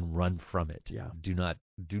and run from it. Yeah. Do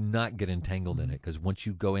not get entangled in it, because once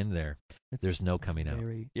you go in there, there's no coming out.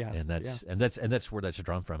 Yeah. And that's where that's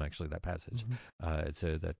drawn from, actually, that passage. It's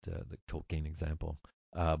the Tolkien example.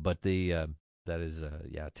 But that is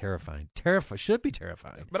terrifying. Should be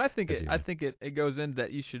terrifying. But I think it goes in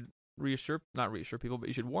that you should not reassure people, but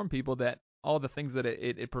you should warn people that all the things that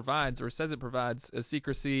it provides or says it provides is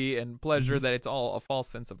secrecy and pleasure, that it's all a false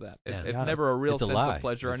sense of that. It's never a real sense of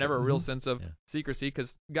pleasure, or never a real sense of secrecy,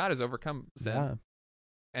 because God has overcome sin. Yeah.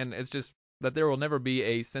 And it's just that there will never be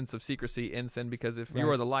a sense of secrecy in sin, because if you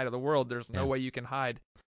are the light of the world, there's no way you can hide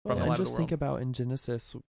from the light of the world. And just think about in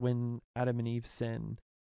Genesis, when Adam and Eve sin,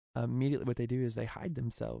 immediately what they do is they hide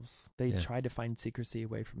themselves. They try to find secrecy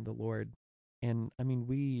away from the Lord. And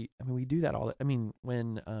we do that all. I mean,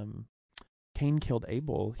 when Cain killed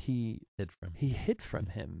Abel, he hid from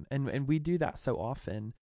him, and we do that so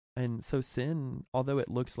often. And so sin, although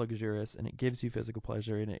it looks luxurious and it gives you physical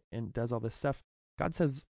pleasure and it does all this stuff, God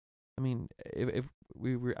says, I mean,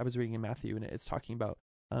 I was reading in Matthew, and it's talking about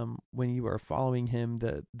when you are following Him,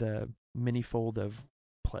 the manifold of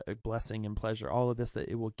blessing and pleasure, all of this that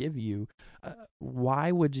it will give you.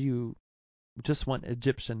 Why would you just want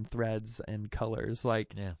Egyptian threads and colors,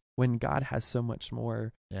 when God has so much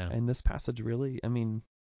more? And this passage really, I mean,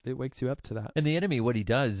 it wakes you up to that. And the enemy, what he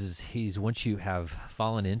does is once you have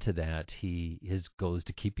fallen into that, his goal is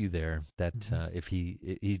to keep you there. That if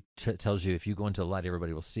he tells you, if you go into the light,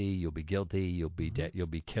 everybody will see, you'll be guilty, you'll be dead, you'll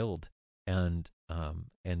be killed. And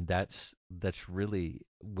that's really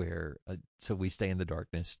where so we stay in the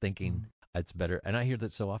darkness thinking it's better. And I hear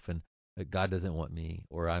that so often. God doesn't want me,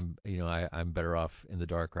 or I'm better off in the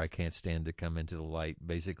dark, or I can't stand to come into the light,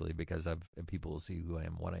 basically, because people will see who I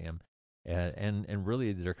am, what I am. And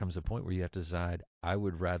really there comes a point where you have to decide, I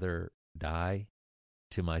would rather die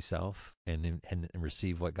to myself and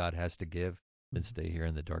receive what God has to give than stay here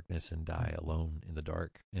in the darkness and die alone in the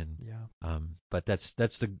dark. And but that's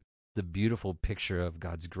the beautiful picture of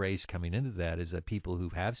God's grace coming into that, is that people who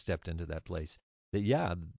have stepped into that place,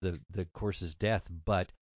 that the course is death,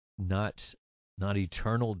 but not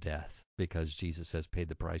eternal death, because Jesus has paid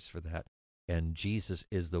the price for that. And Jesus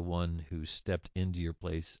is the one who stepped into your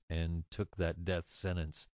place and took that death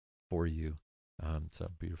sentence for you. It's a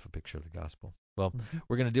beautiful picture of the gospel. Well,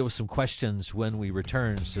 we're going to deal with some questions when we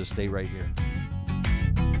return, so stay right here.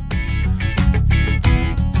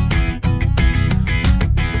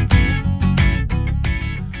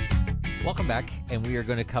 Welcome back, and we are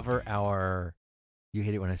going to cover our... You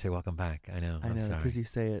hate it when I say welcome back. I know. I'm sorry. Because you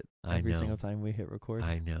say it every single time we hit record.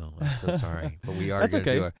 I know. I'm so sorry. But we are going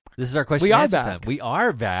to do this is our question and answer time. We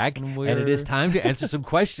are back, and it is time to answer some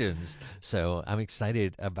questions. So I'm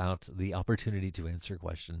excited about the opportunity to answer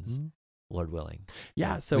questions, Lord willing.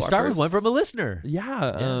 Yeah. So we start with one from a listener.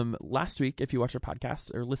 Yeah. Last week, if you watch our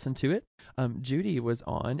podcast or listen to it, Judy was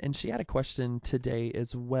on, and she had a question today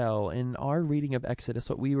as well. In our reading of Exodus,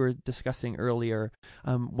 what we were discussing earlier,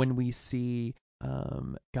 when we see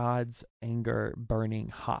God's anger burning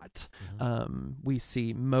hot. We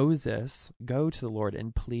see Moses go to the Lord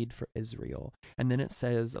and plead for Israel. And then it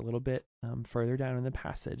says a little bit further down in the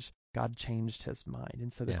passage, God changed his mind.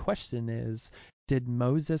 And so the question is, did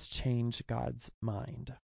Moses change God's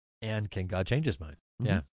mind? And can God change his mind?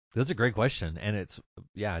 Yeah. That's a great question, and it's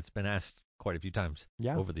been asked quite a few times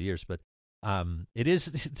Yeah. over the years. But it is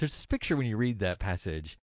there's this picture when you read that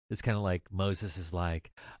passage. It's kind of like Moses is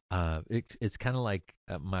like, it's kind of like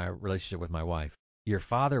my relationship with my wife. Your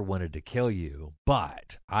father wanted to kill you,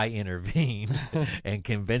 but I intervened and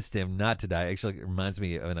convinced him not to die. Actually, it reminds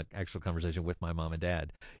me of an actual conversation with my mom and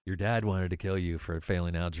dad. Your dad wanted to kill you for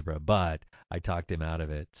failing algebra, but I talked him out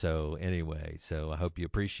of it. So anyway, I hope you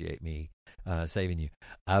appreciate me saving you.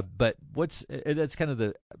 But that's kind of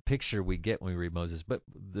the picture we get when we read Moses. But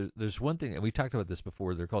there's one thing, and we've talked about this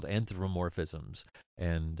before. They're called anthropomorphisms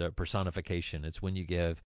and personification. It's when you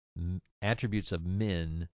give attributes of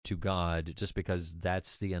men to God just because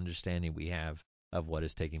that's the understanding we have of what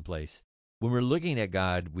is taking place. When we're looking at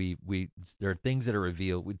God, we there are things that are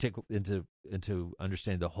revealed. We take into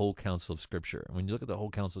understanding the whole counsel of Scripture. And when you look at the whole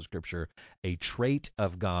counsel of Scripture, a trait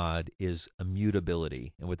of God is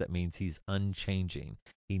immutability, and what that means, He's unchanging.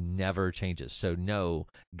 He never changes. So no,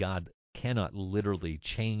 God cannot literally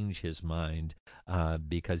change His mind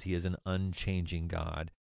because He is an unchanging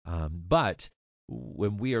God. But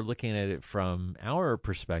when we are looking at it from our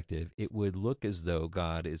perspective, it would look as though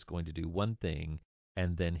God is going to do one thing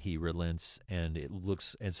and then He relents, and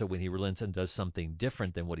so when He relents and does something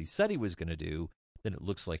different than what He said He was going to do, then it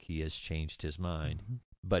looks like He has changed His mind. Mm-hmm.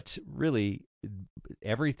 But really,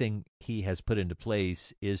 everything He has put into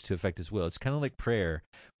place is to affect His will. It's kind of like prayer.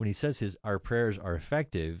 When He says our prayers are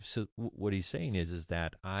effective, so what He's saying is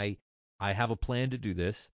that I have a plan to do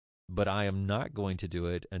this, but I am not going to do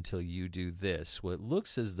it until you do this. Well, it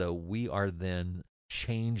looks as though we are then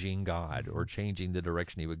changing God or changing the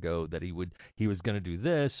direction He would go, that He was going to do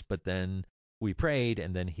this, but then we prayed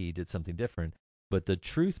and then He did something different. But the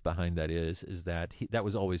truth behind that is that that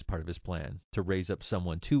was always part of His plan, to raise up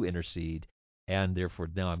someone to intercede, and therefore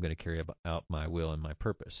now I'm going to carry out my will and my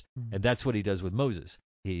purpose. Mm-hmm. And that's what He does with Moses.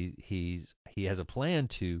 He has a plan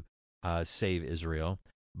to save Israel.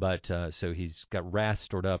 But so He's got wrath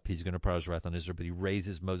stored up. He's going to pour His wrath on Israel, but He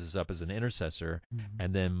raises Moses up as an intercessor,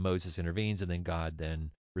 and then Moses intervenes, and then God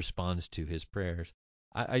then responds to his prayers.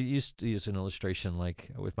 I used to use an illustration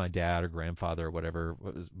like with my dad or grandfather or whatever.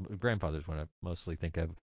 Grandfather's what I mostly think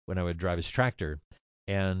of when I would drive his tractor.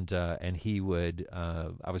 And he would,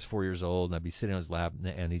 I was 4 years old, and I'd be sitting on his lap,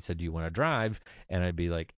 and he said, "Do you want to drive?" And I'd be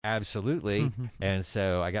like, "Absolutely." And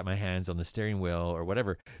so I got my hands on the steering wheel or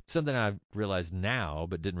whatever. Something I've realized now,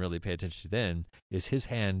 but didn't really pay attention to then, is his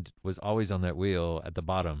hand was always on that wheel at the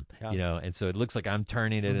bottom, and so it looks like I'm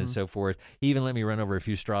turning it and so forth. He even let me run over a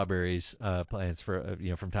few strawberries plants for,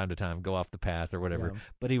 from time to time, go off the path or whatever.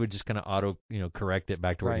 But he would just kind of auto, correct it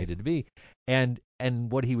back to where it needed to be. And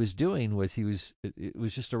what he was doing was it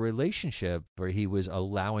was just a relationship where he was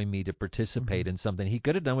allowing me to participate in something he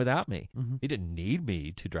could have done without me. He didn't need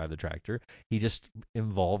me to drive the tractor. He just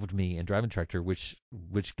involved me in driving the tractor, which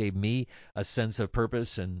gave me a sense of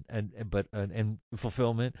purpose and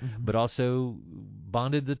fulfillment, but also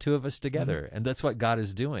bonded the two of us together. And that's what God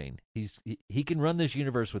is doing. He can run this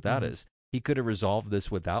universe without us. He could have resolved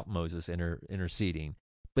this without Moses interceding.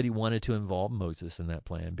 But He wanted to involve Moses in that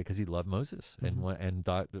plan because He loved Moses and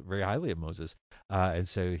thought very highly of Moses, and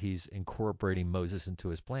so He's incorporating Moses into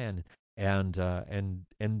His plan. And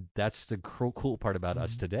that's the cool part about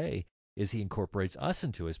us today, is He incorporates us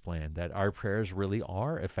into His plan. That our prayers really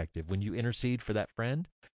are effective. When you intercede for that friend,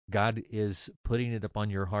 God is putting it upon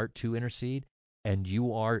your heart to intercede, and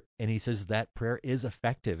He says that prayer is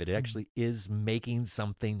effective. It actually is making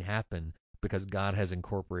something happen because God has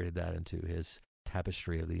incorporated that into His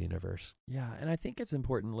tapestry of the universe. Yeah, and I think it's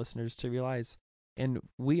important, listeners, to realize, and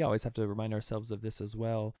we always have to remind ourselves of this as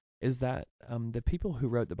well, is that the people who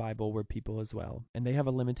wrote the Bible were people as well, and they have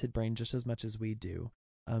a limited brain just as much as we do.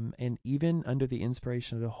 And even under the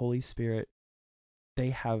inspiration of the Holy Spirit, they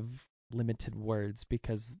have limited words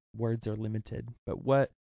because words are limited. But what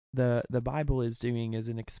the Bible is doing is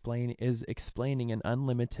explaining an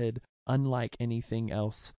unlimited, unlike anything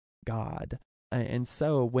else, God. And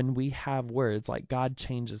so when we have words like God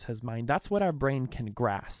changes His mind, that's what our brain can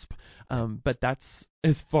grasp. But that's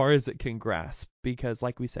as far as it can grasp, because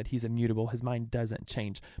like we said, He's immutable. His mind doesn't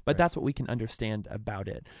change. But that's what we can understand about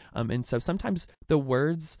it. And so sometimes the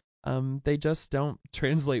words, they just don't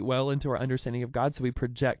translate well into our understanding of God. So we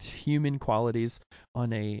project human qualities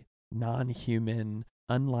on a non-human,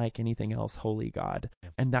 unlike anything else, holy God.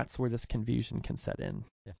 And that's where this confusion can set in.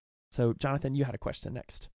 So Jonathan, you had a question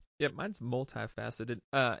next. Yeah, mine's multifaceted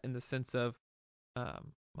in the sense of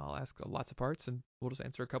I'll ask lots of parts and we'll just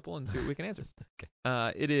answer a couple and see what we can answer.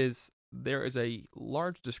 Okay. There is a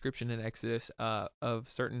large description in Exodus of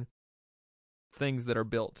certain things that are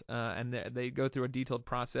built, and they go through a detailed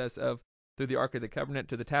process of through the Ark of the Covenant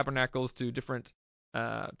to the tabernacles to different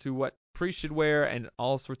to what priests should wear and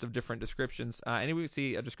all sorts of different descriptions. And we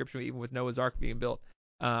see a description even with Noah's Ark being built.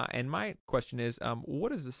 And my question is,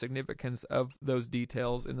 what is the significance of those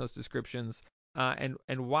details in those descriptions, and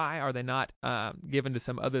why are they not given to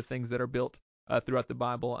some other things that are built throughout the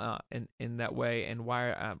Bible in that way? And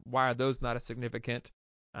why are those not as significant?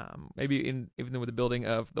 Maybe even with the building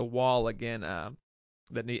of the wall again,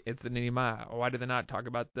 it's the Nehemiah. Why do they not talk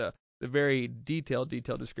about the very detailed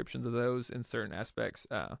descriptions of those in certain aspects,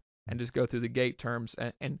 and just go through the gate terms?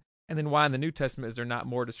 And then why in the New Testament is there not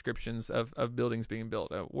more descriptions of buildings being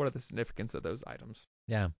built? What are the significance of those items?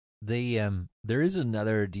 Yeah. There is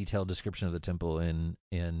another detailed description of the temple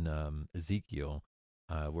in Ezekiel,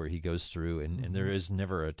 where he goes through, and there is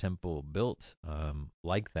never a temple built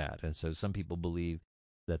like that. And so some people believe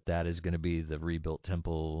that is going to be the rebuilt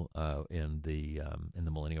temple in the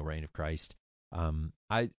millennial reign of Christ.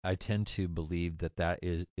 I tend to believe that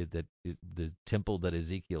the temple that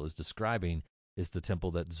Ezekiel is describing is the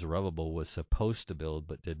temple that Zerubbabel was supposed to build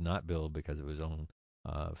but did not build because of his own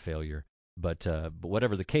failure. But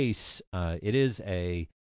whatever the case, it is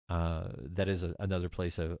another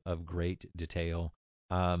place of great detail.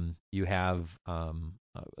 You have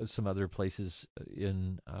some other places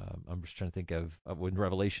in I'm just trying to think of in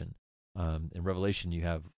Revelation. In Revelation, you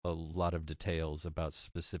have a lot of details about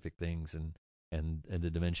specific things and the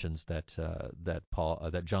dimensions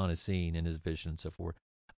that John is seeing in his vision and so forth.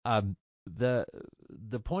 The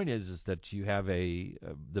point is that you have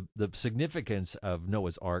the significance of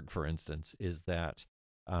Noah's Ark, for instance, is that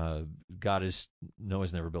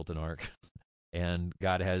Noah's never built an ark, and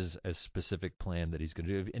God has a specific plan that He's going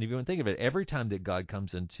to do. And if you want to think of it, every time that God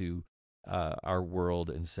comes into our world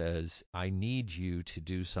and says, "I need you to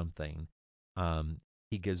do something,"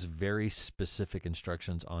 He gives very specific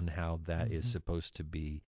instructions on how that is supposed to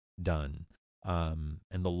be done. And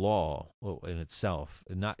the law in itself,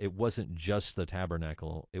 it wasn't just the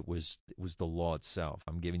tabernacle, it was the law itself.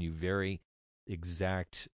 I'm giving you very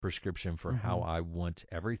exact prescription for how I want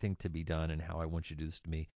everything to be done and how I want you to do this to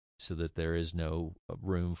me, so that there is no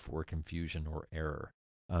room for confusion or error.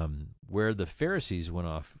 Where the Pharisees went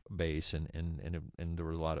off base, and there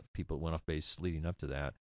were a lot of people that went off base leading up to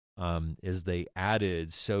that, is they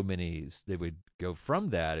added so many. They would go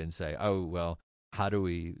from that and say, "Oh well,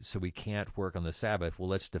 so we can't work on the Sabbath. Well,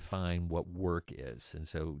 let's define what work is." And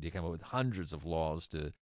so you come up with hundreds of laws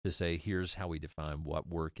to say, here's how we define what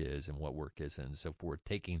work is and what work isn't, and so forth.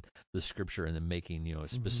 Taking the scripture and then making,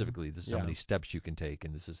 specifically, this is how many steps you can take,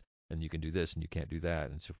 and and you can do this and you can't do that,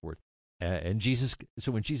 and so forth.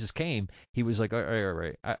 So when Jesus came, He was like, all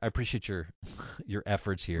right, I appreciate your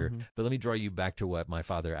efforts here, but let me draw you back to what my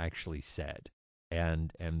Father actually said,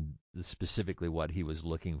 and specifically what He was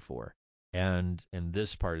looking for. And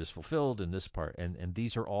this part is fulfilled, and this part, and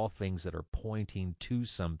these are all things that are pointing to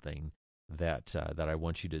something that I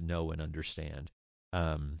want you to know and understand.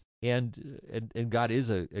 And God is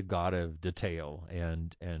a God of detail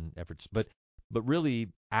and efforts, but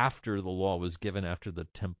really after the law was given, after the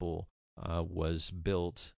temple was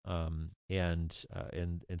built, and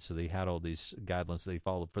so they had all these guidelines they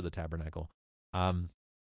followed for the tabernacle.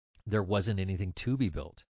 There wasn't anything to be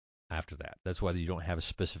built after that. That's why you don't have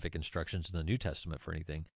specific instructions in the New Testament for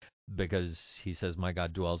anything, because He says, "My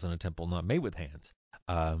God dwells in a temple not made with hands."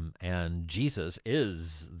 And Jesus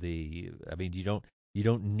is you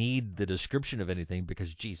don't need the description of anything,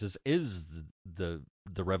 because Jesus is the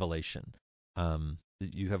revelation.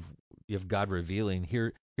 You have God revealing,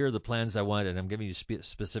 here are the plans I want, and I'm giving you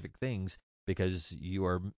specific things, because you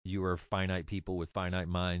are finite people with finite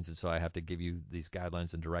minds, and so I have to give you these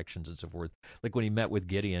guidelines and directions and so forth. Like when He met with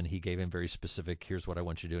Gideon, He gave him very specific, here's what I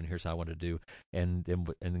want you to do, and here's how I want to do. And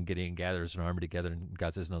then Gideon gathers an army together, and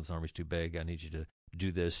God says, "No, this army's too big. I need you to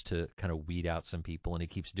do this to kind of weed out some people." And He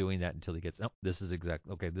keeps doing that until He gets, this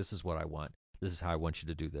is what I want. This is how I want you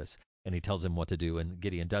to do this. And He tells him what to do, and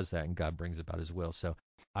Gideon does that, and God brings about His will. So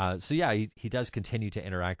yeah, he does continue to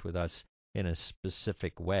interact with us in a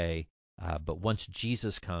specific way. But once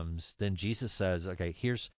Jesus comes, then Jesus says, "Okay,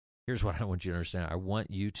 here's what I want you to understand. I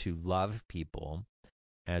want you to love people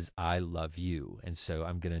as I love you. And so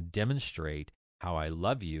I'm going to demonstrate how I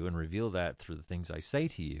love you and reveal that through the things I say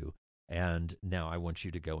to you. And now I want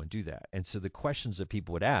you to go and do that." And so the questions that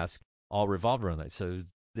people would ask all revolved around that. So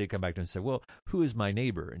they come back to him and say, "Well, who is my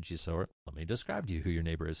neighbor?" And Jesus said, "Let me describe to you who your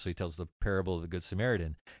neighbor is." So He tells the parable of the Good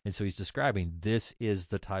Samaritan. And so He's describing, this is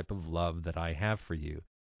the type of love that I have for you.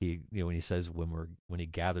 When He says, when He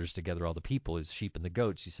gathers together all the people, His sheep and the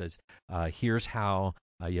goats, He says, here's how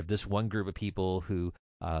you have this one group of people who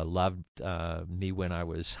loved me when I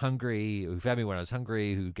was hungry, who fed me when I was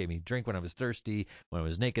hungry, who gave me drink when I was thirsty, when I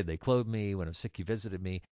was naked, they clothed me, when I was sick, you visited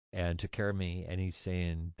me and took care of me. And he's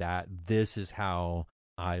saying that this is how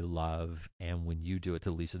I love, and when you do it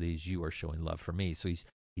to the least of these, you are showing love for me. So he's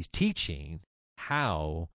teaching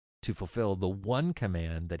how to fulfill the one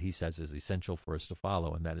command that he says is essential for us to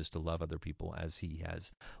follow, and that is to love other people as he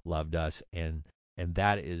has loved us. And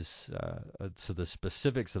that is so the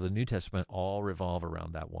specifics of the New Testament all revolve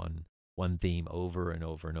around that one theme over and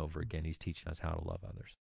over and over again. He's teaching us how to love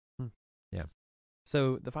others. Yeah.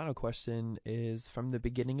 So the final question is from the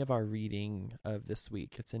beginning of our reading of this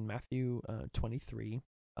week. It's in Matthew 23.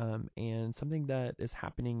 And something that is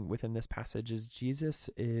happening within this passage is Jesus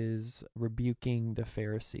is rebuking the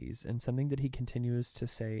Pharisees. And something that he continues to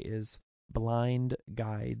say is blind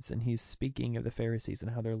guides. And he's speaking of the Pharisees and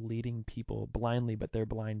how they're leading people blindly, but they're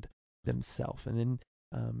blind themselves. And then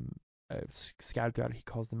scattered throughout, he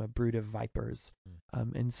calls them a brood of vipers.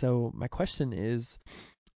 And so my question is,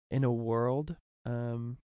 in a world, I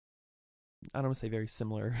don't want to say very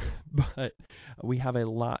similar, but we have a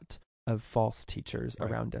lot of false teachers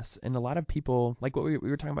around us. And a lot of people, like what we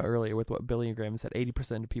were talking about earlier with what Billy Graham said,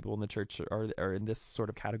 80% of people in the church are in this sort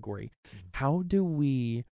of category. How do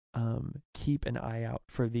we keep an eye out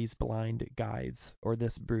for these blind guides or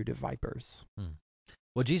this brood of vipers?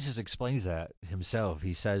 Well, Jesus explains that himself.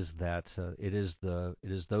 He says that it is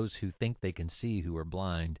those who think they can see who are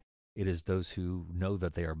blind. It is those who know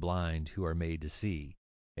that they are blind who are made to see.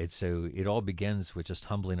 And so it all begins with just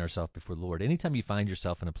humbling ourselves before the Lord. Anytime you find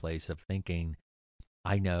yourself in a place of thinking,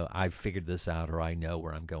 I know, I've figured this out, or I know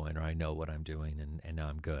where I'm going, or I know what I'm doing, and now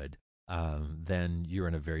I'm good, then you're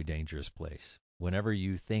in a very dangerous place. Whenever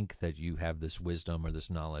you think that you have this wisdom or this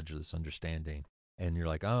knowledge or this understanding, and you're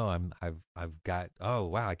like, oh, I've got, oh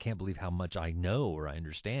wow, I can't believe how much I know or I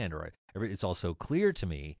understand, or it's all so clear to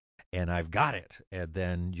me, and I've got it, and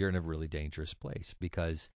then you're in a really dangerous place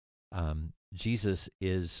because Jesus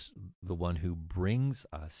is the one who brings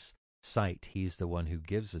us sight. He's the one who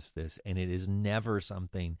gives us this, and it is never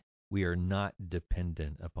something we are not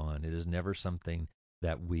dependent upon. It is never something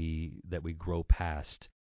that we grow past.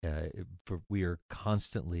 We are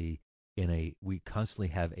constantly we constantly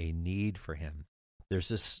have a need for him. There's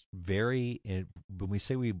this when we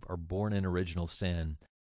say we are born in original sin,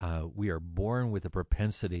 we are born with a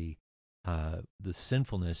propensity. The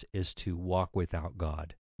sinfulness is to walk without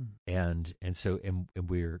God. And so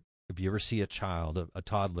we're, if you ever see a child, a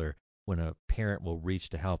toddler, when a parent will reach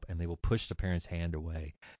to help and they will push the parent's hand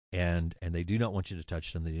away, and they do not want you to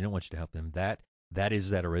touch them, they do not want you to help them, that is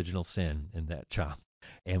that original sin in that child.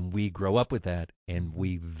 And we grow up with that, and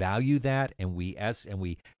we value that, and we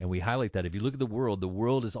highlight that. If you look at the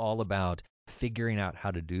world is all about figuring out how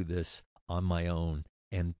to do this on my own,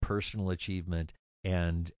 and personal achievement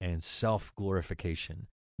and self-glorification,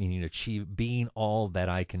 meaning being all that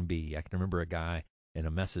I can be. I can remember a guy in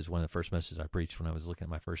a message, one of the first messages I preached when I was looking at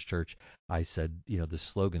my first church, I said, the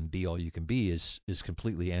slogan "Be all you can be" is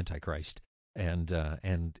completely antichrist. And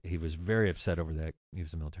he was very upset over that. He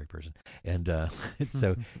was a military person, and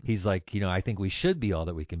so he's like, I think we should be all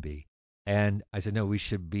that we can be. And I said, no, we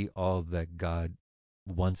should be all that God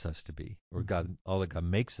wants us to be, or all that God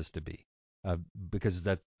makes us to be, because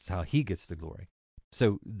that's how He gets the glory.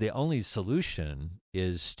 So the only solution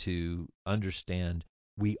is to understand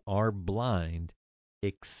we are blind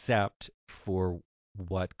except for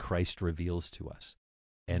what Christ reveals to us.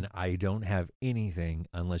 And I don't have anything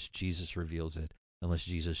unless Jesus reveals it, unless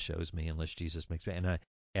Jesus shows me, unless Jesus makes me.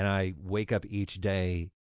 And I wake up each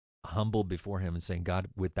day humbled before him and saying, God,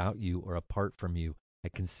 without you or apart from you, I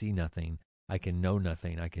can see nothing. I can know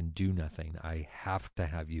nothing. I can do nothing. I have to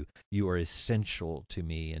have you. You are essential to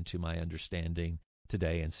me and to my understanding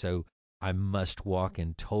today. And so I must walk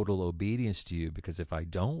in total obedience to you, because if I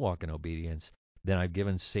don't walk in obedience, then I've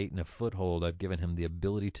given Satan a foothold. I've given him the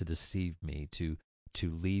ability to deceive me, to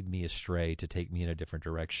lead me astray, to take me in a different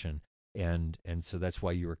direction. And so that's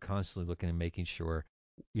why you are constantly looking and making sure,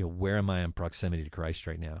 where am I in proximity to Christ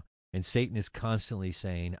right now? And Satan is constantly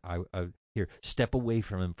saying, here, step away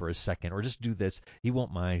from him for a second, or just do this. He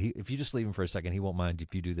won't mind. If you just leave him for a second, he won't mind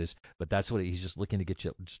if you do this. But that's what he's just looking to get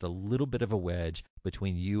you, just a little bit of a wedge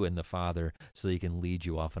between you and the Father, so that he can lead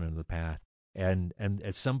you off into the path. And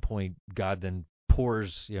at some point, God then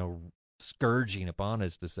pours, scourging upon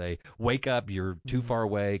us to say, wake up, you're too far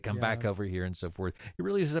away, come back over here, and so forth. It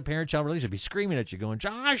really is a parent-child relationship. He's screaming at you, going,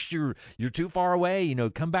 Josh, you're too far away,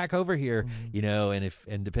 come back over here,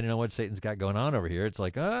 and depending on what Satan's got going on over here, it's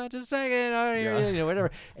like, just a second,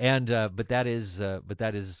 whatever. And but that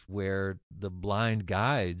is where the blind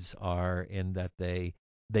guides are, in that they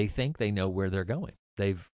think they know where they're going.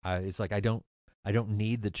 It's like I don't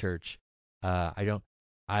need the church. I don't.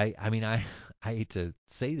 I mean, I hate to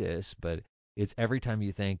say this, but it's every time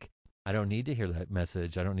you think, I don't need to hear that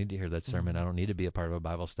message. I don't need to hear that sermon. I don't need to be a part of a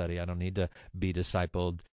Bible study. I don't need to be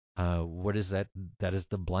discipled. What is that? That is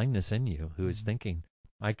the blindness in you who is thinking,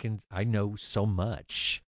 I know so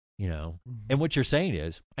much, And what you're saying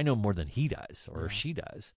is, I know more than he does or she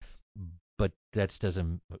does. But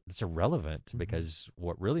it's irrelevant because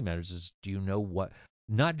what really matters is, do you know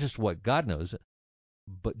not just what God knows,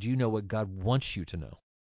 but do you know what God wants you to know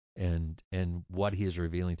and what he is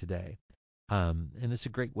revealing today? And it's a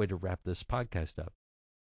great way to wrap this podcast up.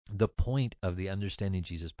 The point of the Understanding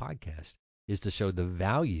Jesus podcast is to show the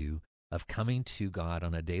value of coming to God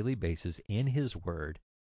on a daily basis in his word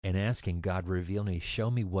and asking God, reveal me, show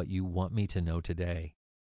me what you want me to know today.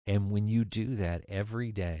 And when you do that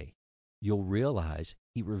every day, you'll realize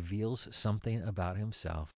he reveals something about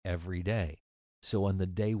himself every day. So on the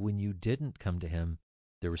day when you didn't come to him,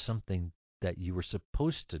 there was something that you were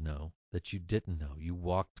supposed to know that you didn't know. You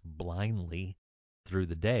walked blindly through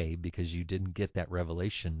the day because you didn't get that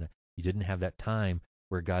revelation. You didn't have that time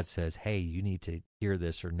where God says, hey, you need to hear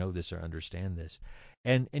this or know this or understand this.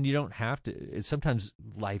 And you don't have to. Sometimes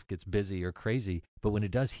life gets busy or crazy, but when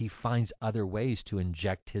it does, he finds other ways to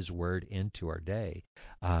inject his word into our day.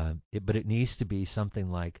 But it needs to be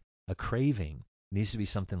something like a craving. It needs to be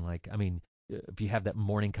something like, if you have that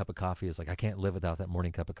morning cup of coffee, it's like, I can't live without that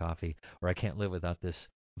morning cup of coffee, or I can't live without this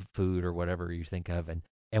food or whatever you think of.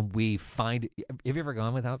 And we find, have you ever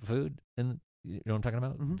gone without food? And you know what I'm talking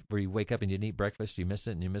about? Mm-hmm. Where you wake up and you didn't eat breakfast, you missed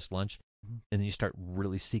it, and you missed lunch, and then you start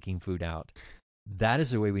really seeking food out. That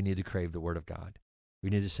is the way we need to crave the Word of God. We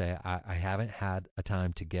need to say, I haven't had a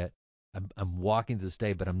time to get, I'm walking this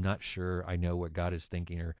day, but I'm not sure I know what God is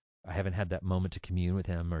thinking, or I haven't had that moment to commune with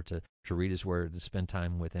him or to read his word, to spend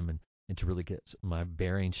time with him and to really get my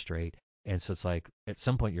bearings straight. And so it's like, at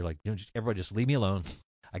some point you're like, everybody just leave me alone.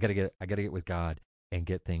 I gotta get with God and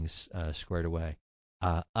get things squared away.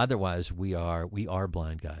 Otherwise we are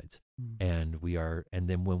blind guides. And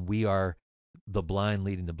then when we are the blind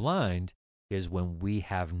leading the blind is when we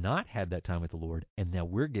have not had that time with the Lord, and now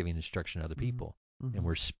we're giving instruction to other people, and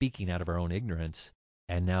we're speaking out of our own ignorance.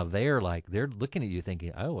 And now they're looking at you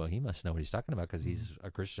thinking, oh, well, he must know what he's talking about because he's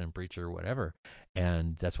a Christian preacher or whatever.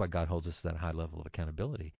 And that's why God holds us to that high level of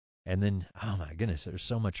accountability. And then, oh my goodness, there's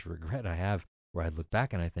so much regret I have where I look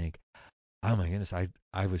back and I think, oh my goodness, I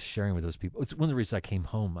was sharing with those people. It's one of the reasons I came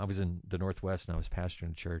home. I was in the Northwest and I was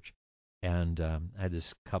pastoring a church, and I had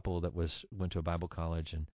this couple that went to a Bible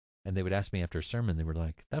college, and they would ask me after a sermon, they were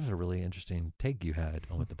like, that was a really interesting take you had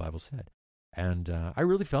on what the Bible said. And I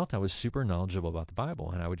really felt I was super knowledgeable about the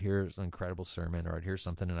Bible, and I would hear an incredible sermon, or I'd hear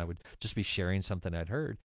something, and I would just be sharing something I'd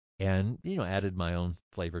heard, and added my own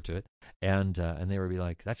flavor to it. And they would be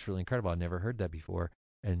like, "That's really incredible. I'd never heard that before."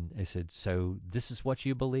 And I said, "So this is what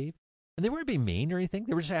you believe?" And they weren't being mean or anything.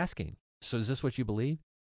 They were just asking, "So is this what you believe?"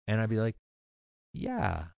 And I'd be like,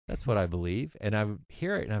 "Yeah, that's what I believe." And I would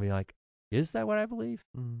hear it, and I'd be like, "Is that what I believe?"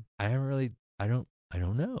 I haven't really. I don't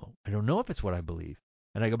know. I don't know if it's what I believe.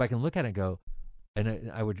 And I go back and look at it and go,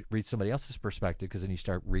 and I would read somebody else's perspective, because then you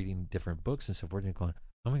start reading different books and so forth and going,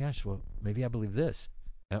 oh my gosh, well, maybe I believe this,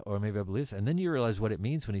 or maybe I believe this. And then you realize what it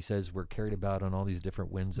means when he says we're carried about on all these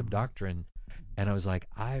different winds of doctrine. And I was like,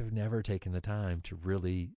 I've never taken the time to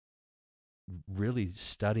really, really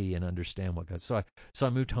study and understand what God. So I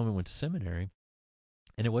moved home and went to seminary.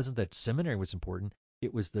 And it wasn't that seminary was important.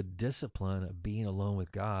 It was the discipline of being alone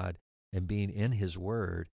with God and being in his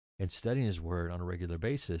word and studying his word on a regular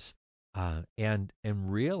basis. And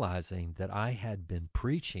realizing that I had been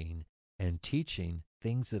preaching and teaching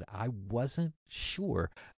things that I wasn't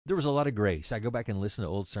sure. There was a lot of grace. I go back and listen to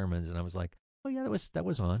old sermons, and I was like, oh yeah, that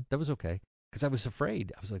was okay, because I was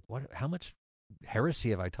afraid. I was like, what? How much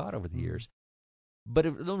heresy have I taught over the years? But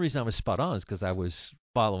the only reason I was spot on is because I was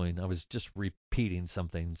just repeating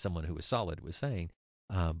something someone who was solid was saying.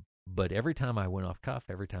 But every time I went off cuff,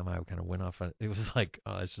 every time I kind of went off, it was like,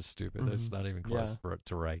 oh, that's just stupid. That's not even close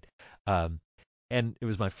to right. And it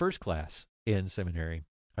was my first class in seminary.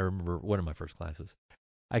 I remember one of my first classes.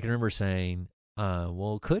 I can remember saying,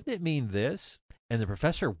 well, couldn't it mean this? And the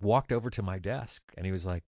professor walked over to my desk, and he was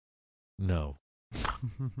like, no,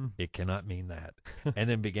 it cannot mean that. And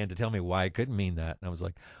then began to tell me why it couldn't mean that. And I was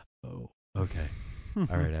like, oh, okay. All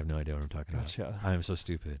right, I have no idea what I'm talking about. I am so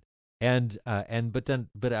stupid. But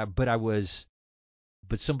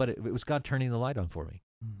it was God turning the light on for me.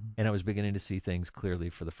 And I was beginning to see things clearly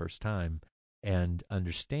for the first time, and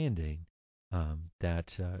understanding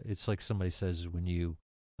that it's like somebody says, when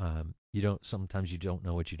sometimes you don't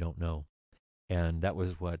know what you don't know. And that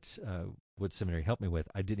was what seminary helped me with.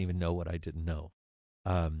 I didn't even know what I didn't know.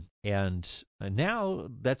 And now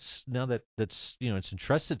that's it's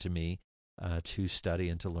entrusted to me to study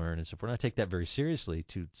and to learn and so forth. And I take that very seriously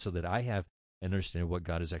so that I have an understanding of what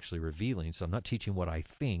God is actually revealing. So I'm not teaching what I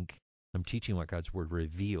think. I'm teaching what God's Word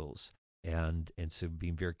reveals. And so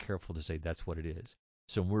being very careful to say that's what it is.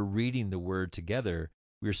 So when we're reading the Word together,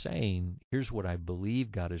 we're saying, here's what I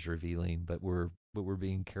believe God is revealing, but we're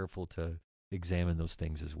being careful to examine those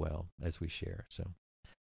things as well as we share. So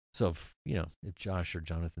if Josh or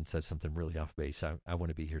Jonathan says something really off base, I want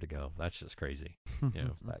to be here to go. That's just crazy,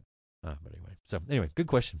 But anyway, good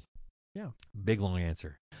question. Yeah, big long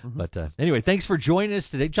answer. Mm-hmm. But anyway, thanks for joining us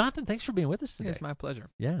today, Jonathan. Thanks for being with us today. It's my pleasure.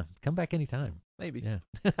 Yeah, come back anytime. Maybe. Yeah,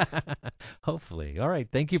 hopefully. All right,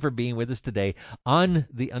 thank you for being with us today on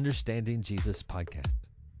the Understanding Jesus podcast.